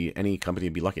OGI would be, any company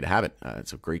would be lucky to have it.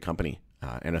 It's a great company.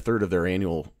 And almost a third of their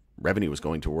annual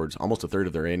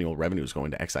revenue is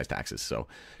going to excise taxes. So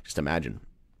just imagine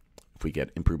if we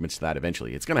get improvements to that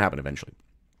eventually. It's going to happen eventually.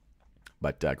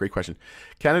 But great question.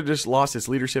 Canada just lost its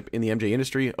leadership in the MJ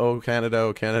industry. Oh,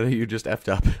 Canada, you just effed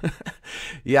up.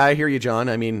 Yeah, I hear you, John.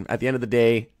 I mean, at the end of the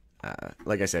day,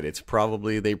 like I said,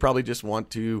 they probably just want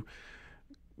to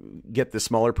get the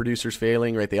smaller producers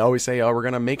failing, right? They always say, oh, we're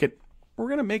going to make it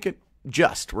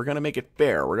just. We're going to make it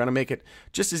fair. We're going to make it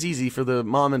just as easy for the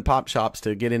mom and pop shops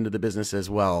to get into the business as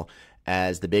well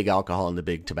as the big alcohol and the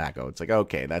big tobacco. It's like,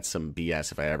 okay, that's some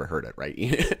BS if I ever heard it, right?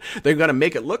 They're going to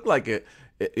make it look like it.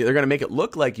 They're going to make it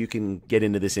look like you can get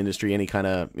into this industry, any kind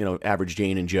of, average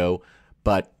Jane and Joe,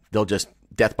 but they'll just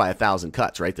death by 1,000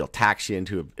 cuts, right? They'll tax you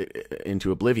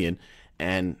into oblivion.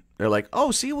 And they're like, oh,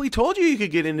 see, we told you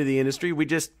could get into the industry.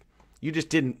 You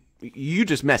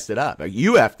just messed it up.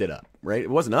 You effed it up, right? It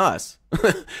wasn't us.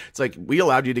 It's like, we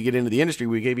allowed you to get into the industry.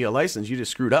 We gave you a license. You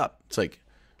just screwed up. It's like,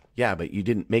 yeah, but you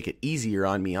didn't make it easier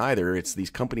on me either. It's these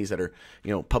companies that are,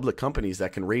 public companies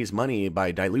that can raise money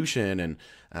by dilution and,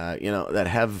 that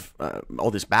have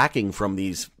all this backing from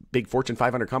these big Fortune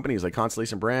 500 companies like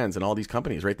Constellation Brands and all these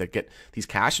companies, right, that get these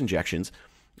cash injections.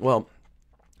 Well,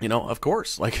 of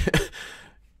course,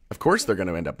 of course they're going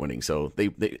to end up winning. So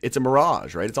it's a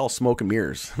mirage, right? It's all smoke and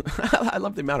mirrors. I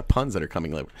love the amount of puns that are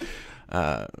coming out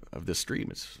of this stream.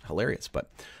 It's hilarious. But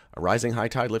a rising high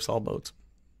tide lifts all boats.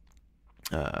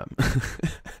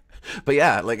 But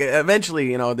yeah, like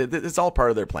eventually, it's all part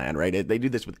of their plan, right? They do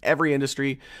this with every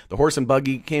industry. The horse and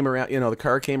buggy came around, the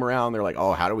car came around. They're like,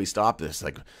 oh, how do we stop this?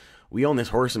 Like, we own this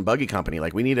horse and buggy company.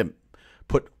 Like, we need to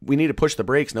push the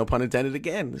brakes. No pun intended.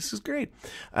 Again, this is great.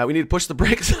 We need to push the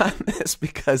brakes on this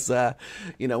because,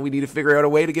 we need to figure out a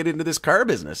way to get into this car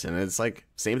business. And it's like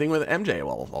same thing with MJ.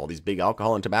 Well, all these big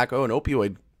alcohol and tobacco and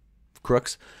opioid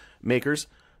crooks makers.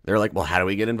 They're like, well, how do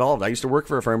we get involved? I used to work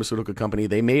for a pharmaceutical company.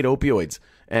 They made opioids,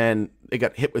 and they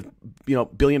got hit with,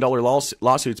 billion-dollar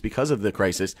lawsuits because of the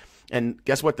crisis. And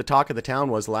guess what? The talk of the town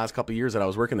was the last couple of years that I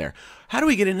was working there. How do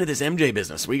we get into this MJ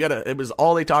business? It was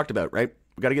all they talked about, right?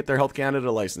 We got to get their Health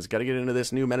Canada license. Got to get into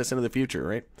this new medicine of the future,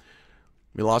 right?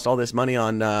 We lost all this money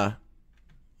on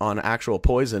actual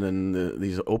poison and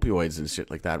these opioids and shit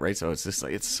like that, right? So it's just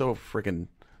like, it's so freaking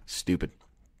stupid.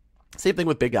 Same thing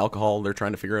with big alcohol. They're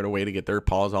trying to figure out a way to get their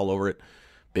paws all over it.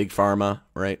 Big pharma,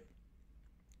 right?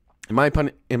 In my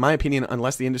opinion,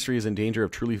 unless the industry is in danger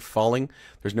of truly falling,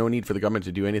 there's no need for the government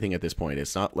to do anything at this point.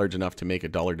 It's not large enough to make a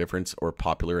dollar difference or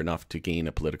popular enough to gain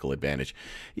a political advantage.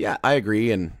 Yeah, I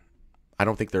agree. And I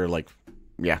don't think they're like,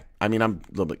 yeah. I mean, I'm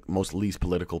the most least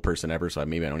political person ever, so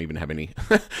maybe I don't even have any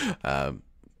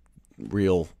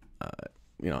real,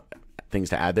 things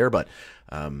to add there. But,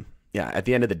 yeah, at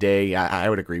the end of the day, I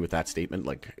would agree with that statement.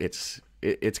 Like, it's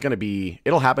going to be,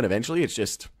 it'll happen eventually. It's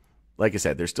just, like I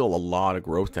said, there's still a lot of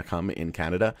growth to come in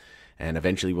Canada, and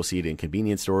eventually we'll see it in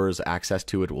convenience stores. Access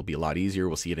to it will be a lot easier.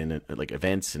 We'll see it in like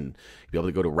events, and be able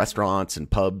to go to restaurants and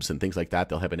pubs and things like that.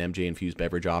 They'll have an MJ infused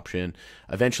beverage option.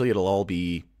 Eventually, it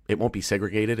won't be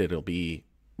segregated. It'll be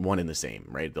one and the same,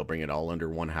 right? They'll bring it all under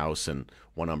one house and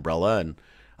one umbrella. And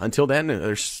until then,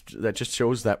 that just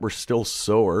shows that we're still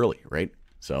so early, right?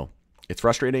 So it's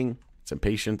frustrating. It's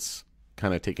impatience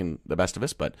kind of taking the best of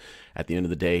us. But at the end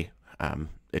of the day,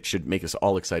 it should make us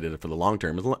all excited for the long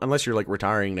term, unless you're like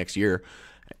retiring next year,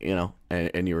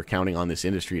 and you're counting on this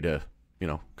industry to,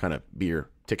 kind of be your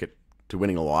ticket to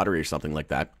winning a lottery or something like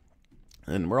that.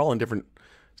 And we're all in different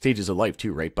stages of life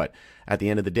too, right? But at the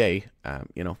end of the day,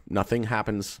 nothing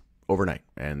happens overnight.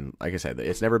 And like I said,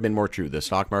 it's never been more true. The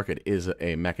stock market is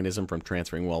a mechanism from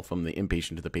transferring wealth from the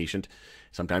impatient to the patient.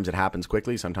 Sometimes it happens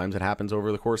quickly. Sometimes it happens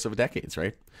over the course of decades,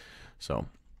 right? So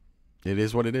it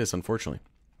is what it is, unfortunately.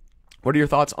 What are your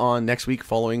thoughts on next week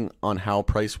following on how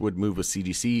price would move with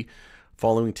CGC?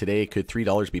 Following today, could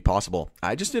 $3 be possible?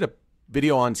 I just did a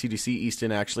video on CGC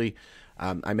Easton, actually.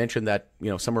 I mentioned that,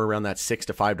 somewhere around that $6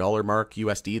 to $5 mark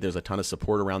USD, there's a ton of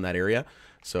support around that area.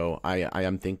 So I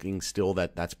am thinking still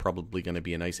that that's probably going to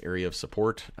be a nice area of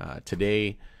support.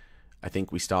 Today, I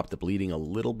think we stopped the bleeding a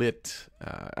little bit.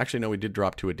 Actually, no, we did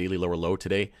drop to a daily lower low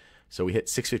today. So we hit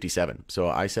 657. So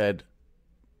I said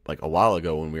like a while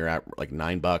ago when we were at like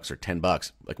 $9 or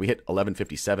 $10, like we hit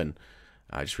 1157.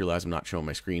 I just realized I'm not showing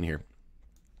my screen here.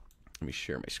 Let me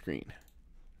share my screen.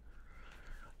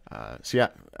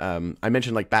 I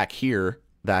mentioned like back here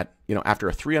that, after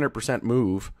a 300%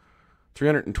 move,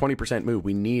 320% move,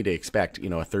 we need to expect, a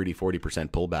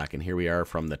 30-40% pullback. And here we are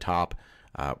from the top.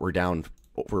 We're down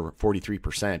over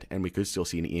 43%, and we could still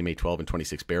see an EMA 12 and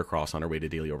 26 bear cross on our way to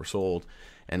daily oversold.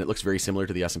 And it looks very similar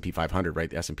to the S&P 500, right?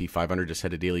 The S&P 500 just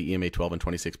had a daily EMA 12 and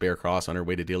 26 bear cross on our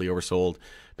way to daily oversold.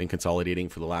 Been consolidating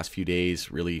for the last few days,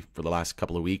 really for the last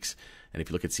couple of weeks. And if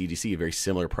you look at CGC, a very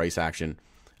similar price action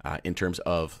in terms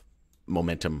of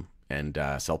momentum and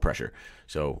sell pressure.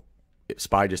 So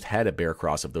SPY just had a bear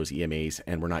cross of those EMAs,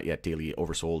 and we're not yet daily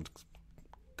oversold,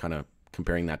 kind of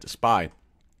comparing that to SPY.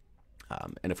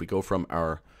 And if we go from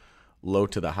our low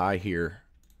to the high here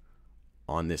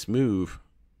on this move,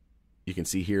 you can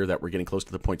see here that we're getting close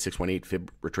to the 0.618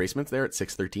 fib retracements there at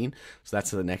 613. So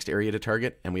that's the next area to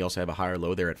target. And we also have a higher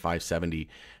low there at 570.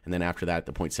 And then after that,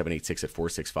 the 0.786 at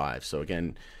 465. So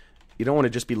again, you don't want to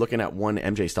just be looking at one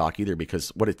MJ stock either,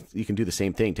 because you can do the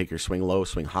same thing. Take your swing low,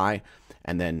 swing high,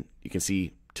 and then you can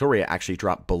see Tilray actually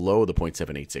dropped below the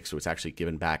 0.786. So it's actually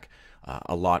given back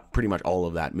a lot, pretty much all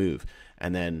of that move.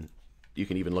 And then you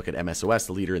can even look at MSOS,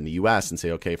 the leader in the US, and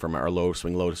say, okay, from our low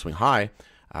to swing high,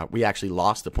 we actually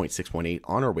lost the 0.618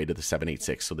 on our way to the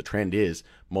 786. So the trend is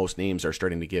most names are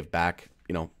starting to give back,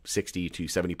 60 to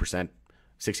 70%,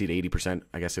 60 to 80%,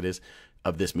 I guess it is,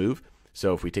 of this move.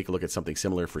 So if we take a look at something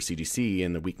similar for CGC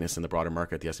and the weakness in the broader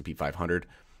market, the S&P 500,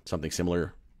 something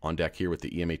similar on deck here with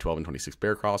the EMA 12 and 26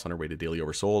 bear cross on our way to daily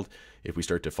oversold. If we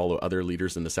start to follow other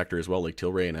leaders in the sector as well, like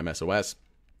Tilray and MSOS,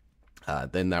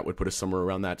 then that would put us somewhere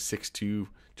around that 6 to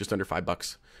just under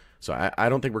 $5. So I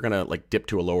don't think we're going to dip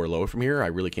to a lower low from here. I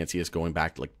really can't see us going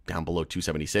back to down below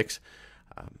 276.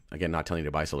 Again, not telling you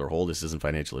to buy, sell, or hold. This isn't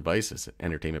financial advice. It's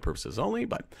entertainment purposes only.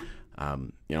 But,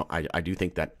 I do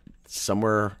think that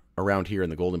somewhere around here in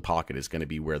the golden pocket is going to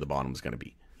be where the bottom is going to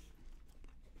be.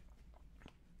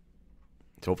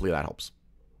 So hopefully that helps.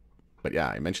 But yeah,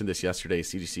 I mentioned this yesterday.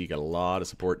 CGC got a lot of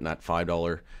support in that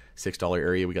 $5, $6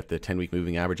 area. We got the 10-week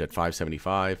moving average at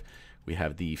 $5.75. We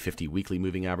have the 50 weekly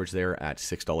moving average there at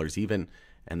 $6 even.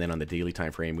 And then on the daily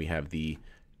time frame, we have the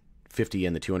 50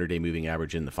 and the 200-day moving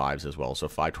average in the fives as well. So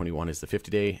 521 is the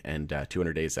 50-day, and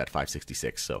 200 days at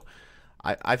 566. So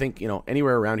I think,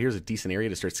 anywhere around here is a decent area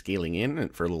to start scaling in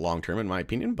for the long term, in my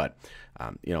opinion. But,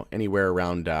 anywhere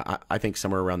around, I think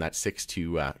somewhere around that $6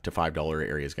 to $5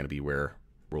 area is going to be where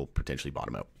we'll potentially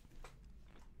bottom out.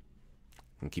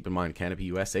 And keep in mind, Canopy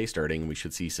USA starting, we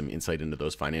should see some insight into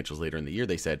those financials later in the year,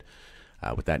 they said,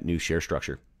 with that new share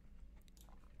structure.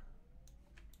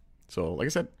 So, like I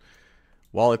said,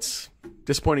 while it's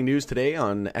disappointing news today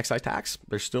on excise tax,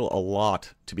 there's still a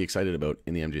lot to be excited about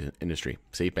in the MJ industry.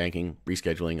 Safe banking,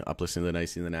 rescheduling, uplisting the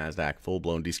NYSE and the NASDAQ,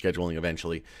 full-blown descheduling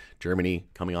eventually, Germany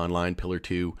coming online, Pillar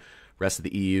 2, rest of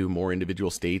the EU, more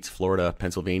individual states, Florida,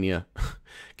 Pennsylvania,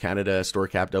 Canada, store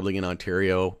cap doubling in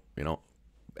Ontario,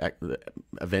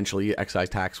 eventually excise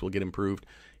tax will get improved,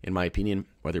 in my opinion,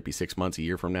 whether it be 6 months, a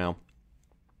year from now.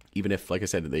 Even if, like I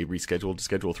said, they rescheduled to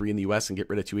Schedule 3 in the U.S. and get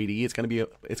rid of 280E, it's going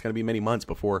to be many months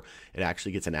before it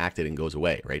actually gets enacted and goes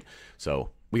away, right? So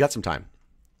we got some time.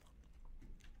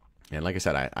 And like I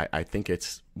said, I think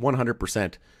it's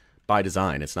 100% by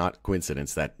design. It's not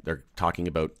coincidence that they're talking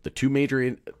about the two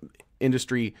major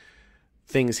industry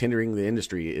things hindering the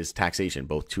industry is taxation,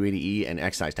 both 280E and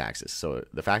excise taxes. So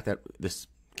the fact that this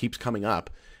keeps coming up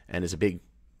and is a big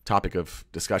topic of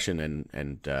discussion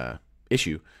and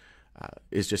issue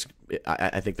is just,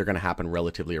 I think they're going to happen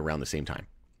relatively around the same time.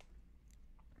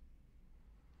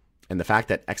 And the fact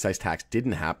that excise tax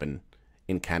didn't happen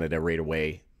in Canada right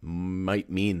away might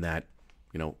mean that,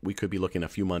 we could be looking a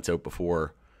few months out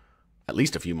before, at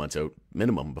least a few months out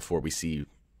minimum, before we see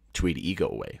 280E go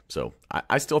away. So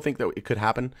I still think that it could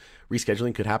happen.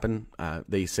 Rescheduling could happen.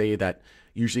 They say that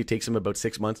usually it takes them about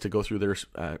 6 months to go through their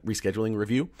rescheduling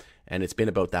review, and it's been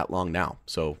about that long now.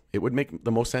 So it would make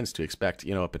the most sense to expect,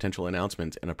 a potential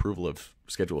announcement and approval of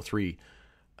Schedule 3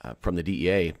 from the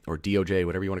DEA or DOJ,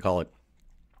 whatever you want to call it,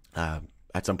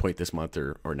 at some point this month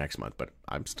or next month. But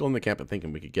I'm still in the camp of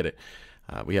thinking we could get it.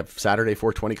 We have Saturday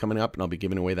 420 coming up, and I'll be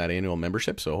giving away that annual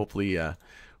membership. So hopefully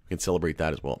we can celebrate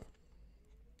that as well.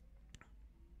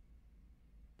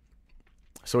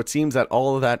 So it seems that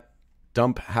all of that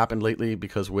dump happened lately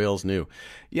because whales knew.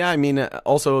 Yeah, I mean,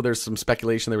 also there's some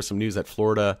speculation. There was some news that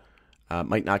Florida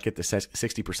might not get the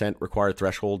 60% required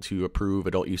threshold to approve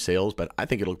adult use sales, but I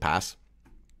think it'll pass.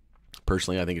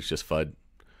 personally, I think it's just FUD.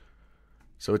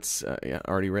 So it's, yeah,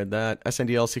 already read that.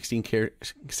 SNDL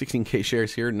 16K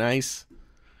shares here. Nice.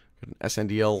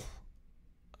 SNDL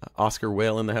Oscar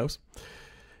whale in the house.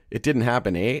 It didn't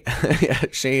happen, eh? Yeah,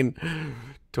 Shane,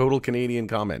 total Canadian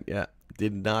comment. Yeah,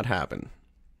 did not happen,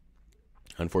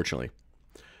 unfortunately.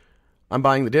 I'm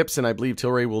buying the dips, and I believe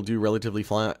Tilray will do relatively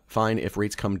fine if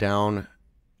rates come down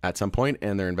at some point,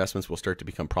 and their investments will start to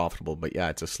become profitable. But yeah,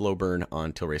 it's a slow burn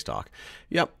on Tilray stock.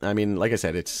 Yep, I mean, like I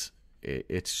said, it's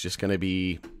just going to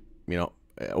be,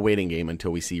 a waiting game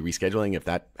until we see rescheduling. If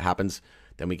that happens,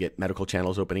 then we get medical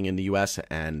channels opening in the U.S.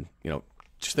 and,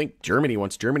 just think Germany,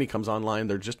 once Germany comes online,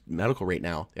 they're just medical right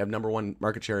now. They have #1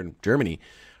 market share in Germany.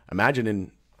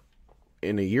 Imagine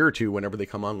in a year or two, whenever they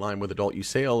come online with adult use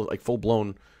sales, like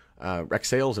full-blown rec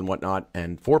sales and whatnot,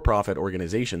 and for-profit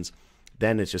organizations,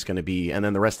 then it's just going to be, and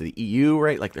then the rest of the EU,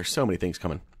 right? Like, there's so many things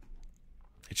coming.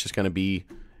 It's just going to be,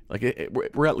 like,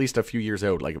 we're at least a few years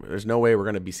out. Like, there's no way we're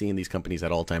going to be seeing these companies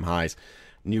at all-time highs,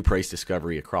 new price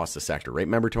discovery across the sector, right?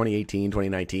 Remember 2018,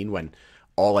 2019, when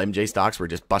all MJ stocks were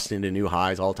just busting into new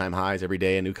highs, all-time highs every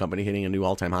day, a new company hitting a new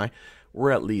all-time high?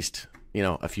 We're at least,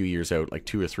 a few years out, like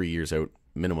 2 or 3 years out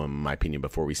minimum, in my opinion,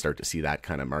 before we start to see that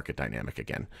kind of market dynamic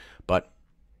again. But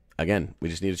again, we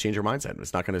just need to change our mindset.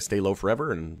 It's not going to stay low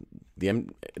forever, and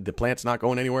the plant's not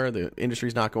going anywhere. The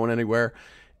industry's not going anywhere.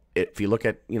 If you look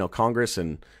at, Congress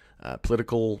and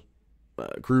political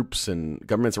groups and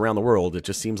governments around the world, it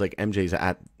just seems like MJ's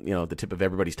at, the tip of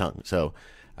everybody's tongue. So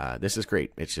this is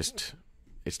great.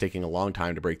 It's taking a long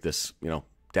time to break this,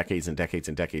 decades and decades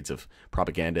and decades of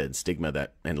propaganda and stigma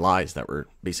and lies that were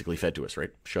basically fed to us, right?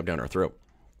 Shoved down our throat.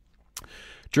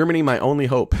 Germany, my only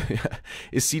hope.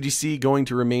 Is CGC going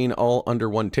to remain all under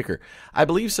one ticker? I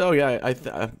believe so, yeah.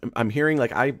 I'm hearing,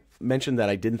 like, I mentioned that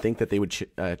I didn't think that they would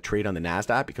trade on the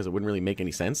NASDAQ because it wouldn't really make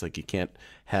any sense. Like, you can't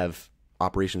have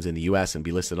operations in the U.S. and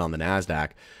be listed on the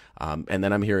NASDAQ. And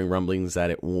then I'm hearing rumblings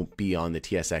that it won't be on the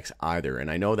TSX either.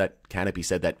 And I know that Canopy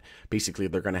said that basically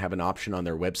they're going to have an option on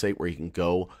their website where you can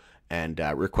go and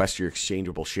request your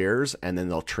exchangeable shares, and then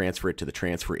they'll transfer it to the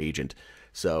transfer agent.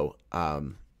 So,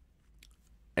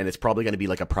 and it's probably going to be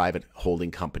like a private holding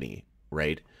company,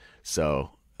 right?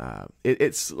 So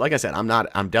it's like I said,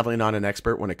 I'm definitely not an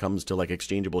expert when it comes to like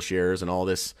exchangeable shares and all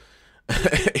this,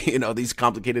 these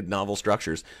complicated novel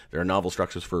structures. There are novel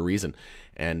structures for a reason.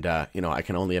 And, I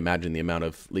can only imagine the amount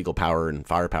of legal power and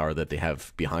firepower that they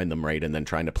have behind them, right? And then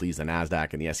trying to please the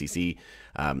NASDAQ and the SEC.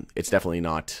 It's definitely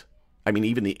not, I mean,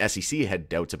 even the SEC had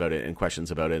doubts about it and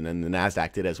questions about it, and the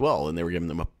NASDAQ did as well, and they were giving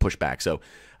them a pushback. So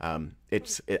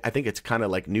I think it's kind of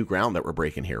like new ground that we're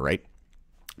breaking here, right?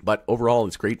 But overall,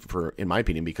 it's great in my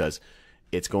opinion, because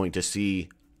it's going to see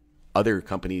other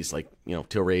companies like,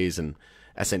 Tilray's and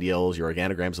SNDLs, your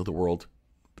organograms of the world.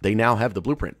 They now have the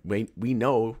blueprint. We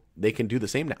know they can do the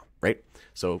same now, right?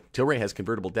 So Tilray has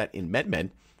convertible debt in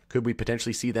MedMen. Could we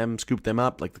potentially see them scoop them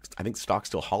up? Like, I think the stock's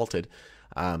still halted.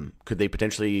 Could they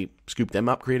potentially scoop them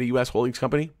up, create a U.S. holdings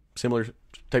company? Similar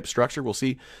type structure, we'll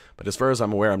see. But as far as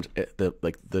I'm aware,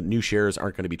 the new shares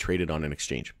aren't going to be traded on an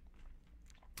exchange.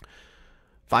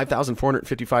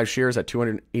 5,455 shares at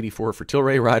 284 for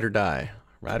Tilray. Ride or die.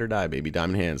 Ride or die, baby.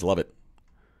 Diamond hands. Love it.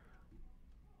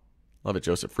 Love it,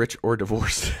 Joseph. Rich or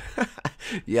divorced?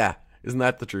 Yeah, isn't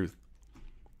that the truth?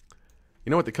 You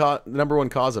know what the number one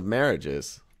cause of marriage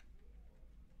is?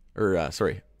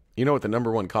 You know what the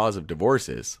number one cause of divorce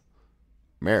is?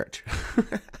 Marriage.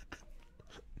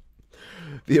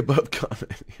 The above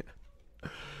comment. Yeah.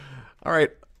 All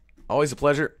right. Always a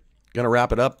pleasure. Gonna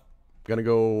wrap it up. Gonna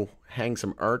go hang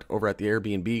some art over at the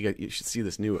Airbnb. You should see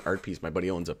this new art piece. My buddy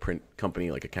owns a print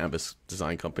company, like a canvas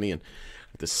design company, and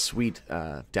this sweet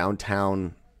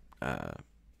downtown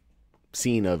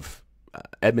scene of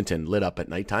Edmonton lit up at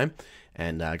nighttime,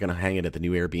 and gonna hang it at the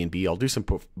new Airbnb. I'll do some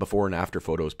before and after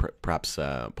photos, perhaps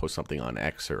post something on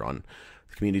X or on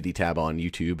the community tab on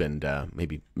YouTube, and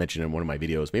maybe mention in one of my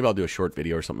videos. Maybe I'll do a short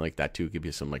video or something like that too, give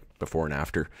you some like before and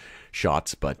after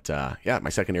shots. But yeah, my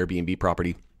second Airbnb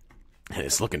property, and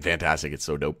it's looking fantastic. It's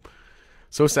so dope.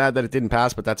 So sad that it didn't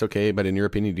pass, but that's okay. But in your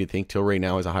opinion, do you think Tilray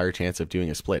now has a higher chance of doing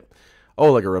a split?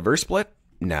 Oh, like a reverse split?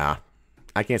 Nah,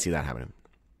 I can't see that happening.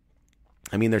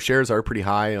 I mean, their shares are pretty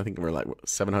high. I think we're like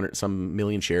 700 some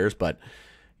million shares, but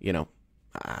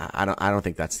I don't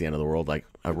think that's the end of the world. Like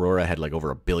Aurora had like over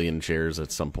 1 billion shares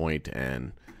at some point,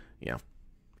 and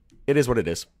it is what it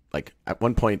is. Like at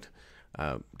one point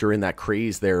during that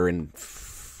craze there in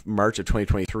March of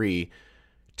 2023,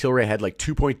 Tilray had like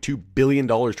 $2.2 billion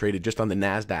traded just on the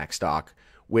NASDAQ stock,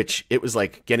 which it was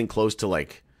like getting close to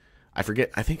like, I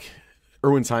forget, I think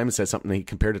Erwin Simon said something. He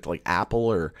compared it to like Apple,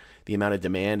 or the amount of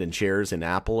demand and shares in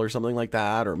Apple or something like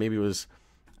that. Or maybe it was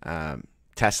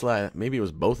Tesla. Maybe it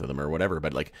was both of them or whatever.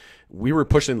 But like we were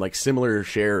pushing like similar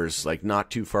shares, like not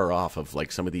too far off of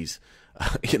like some of these,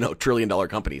 $1 trillion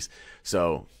companies.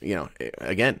 So,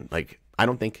 again, like I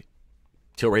don't think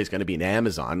Tilray is going to be an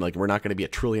Amazon. Like we're not going to be a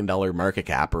 $1 trillion market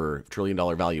cap or $1 trillion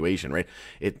valuation, right?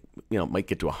 It, might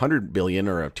get to 100 billion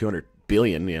or a 200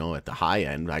 billion, at the high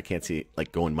end. I can't see it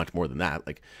like going much more than that.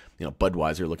 Like,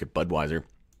 Budweiser, look at Budweiser.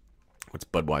 What's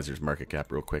Budweiser's market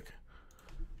cap real quick?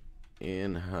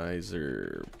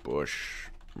 Anheuser-Busch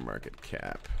market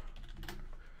cap.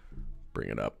 Bring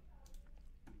it up.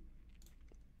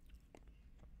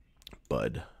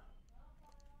 Bud.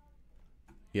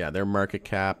 Yeah, their market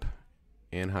cap,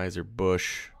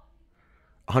 Anheuser-Busch,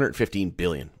 115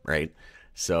 billion, right?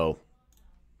 So,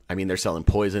 I mean, they're selling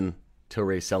poison.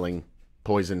 Tilray's selling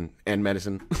poison and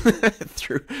medicine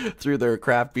through their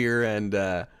craft beer and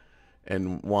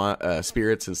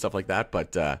spirits and stuff like that.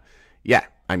 But yeah,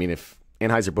 I mean, if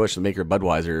Anheuser-Busch, the maker of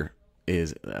Budweiser,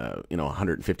 is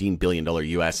 $115 billion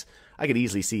US, I could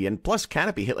easily see. And plus,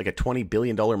 Canopy hit like a $20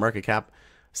 billion market cap,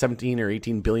 17 or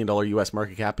 $18 billion US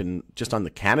market cap in just on the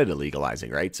Canada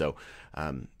legalizing, right? So,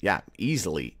 yeah,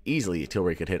 easily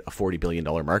Tilray could hit a $40 billion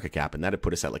market cap, and that'd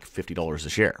put us at like $50 a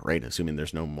share, right? Assuming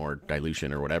there's no more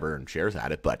dilution or whatever and shares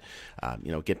at it. But,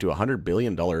 get to a $100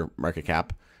 billion market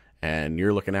cap, and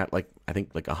you're looking at like, I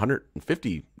think like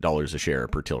 $150 a share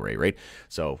per Tilray, right?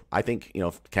 So I think,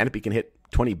 if Canopy can hit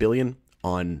 20 billion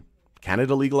on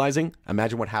Canada legalizing,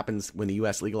 imagine what happens when the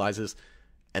US legalizes.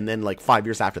 And then like 5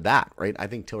 years after that, right? I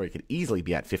think Tilray could easily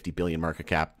be at 50 billion market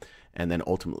cap, and then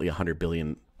ultimately 100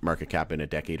 billion market cap in a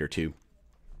decade or two.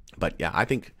 But yeah, I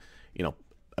think,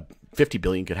 50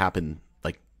 billion could happen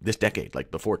like this decade,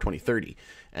 like before 2030.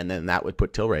 And then that would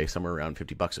put Tilray somewhere around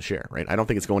 $50 a share, right? I don't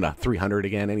think it's going to 300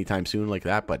 again anytime soon like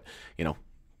that, but,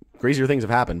 crazier things have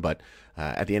happened. But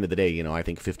at the end of the day, I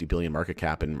think 50 billion market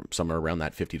cap and somewhere around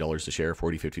that $50 a share,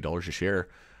 $50 a share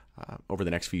over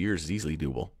the next few years is easily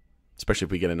doable. Especially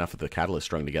if we get enough of the catalysts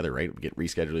strung together, right? We get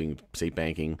rescheduling, safe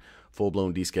banking,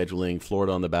 full-blown descheduling,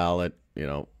 Florida on the ballot,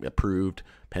 approved,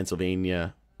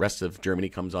 Pennsylvania, rest of Germany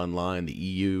comes online, the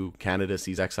EU, Canada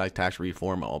sees excise tax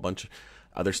reform, a whole bunch of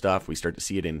other stuff. We start to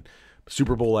see it in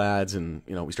Super Bowl ads, and,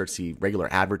 we start to see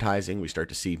regular advertising. We start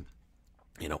to see,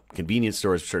 convenience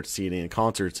stores. We start to see it in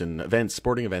concerts and events,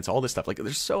 sporting events, all this stuff. Like,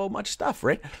 there's so much stuff,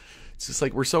 right? It's just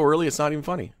like we're so early, it's not even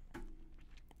funny.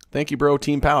 Thank you, bro.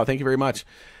 Team Pow. Thank you very much.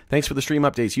 Thanks for the stream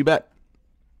updates. You bet.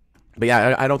 But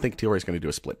yeah, I don't think Tilray is going to do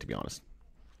a split, to be honest.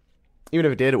 Even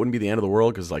if it did, it wouldn't be the end of the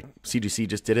world, because like CGC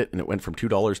just did it and it went from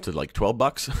 $2 to like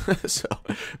 $12. So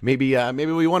maybe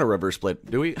we want a reverse split.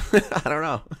 Do we? I don't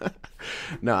know.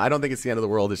 No, I don't think it's the end of the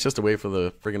world. It's just a way for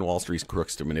the friggin' Wall Street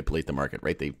crooks to manipulate the market,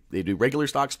 right? They do regular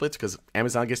stock splits because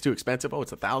Amazon gets too expensive. Oh,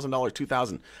 it's $1,000,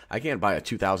 $2,000. I can't buy a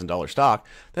 $2,000 stock.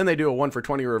 Then they do a 1 for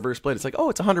 20 reverse split. It's like, oh,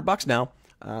 it's $100 now.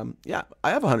 Yeah, I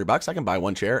have $100. I can buy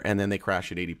one share, and then they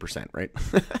crash at 80%, right?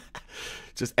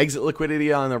 Just exit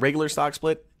liquidity on a regular stock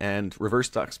split, and reverse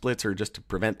stock splits are just to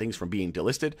prevent things from being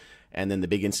delisted. And then the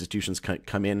big institutions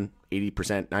come in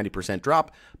 80%, 90%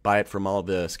 drop, buy it from all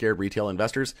the scared retail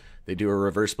investors. They do a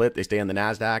reverse split. They stay on the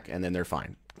NASDAQ, and then they're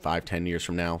fine. 5-10 years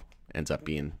from now, ends up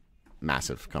being a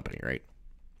massive company, right?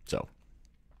 So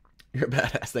you're a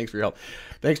badass. Thanks for your help.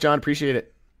 Thanks, John. Appreciate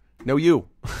it. No, you.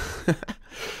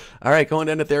 All right, going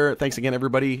to end it there. Thanks again,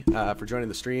 everybody, for joining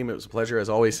the stream. It was a pleasure, as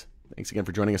always. Thanks again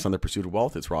for joining us on The Pursuit of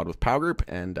Wealth. It's Rod with Pow Group,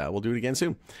 and we'll do it again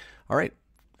soon. All right,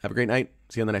 have a great night.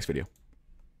 See you on the next video.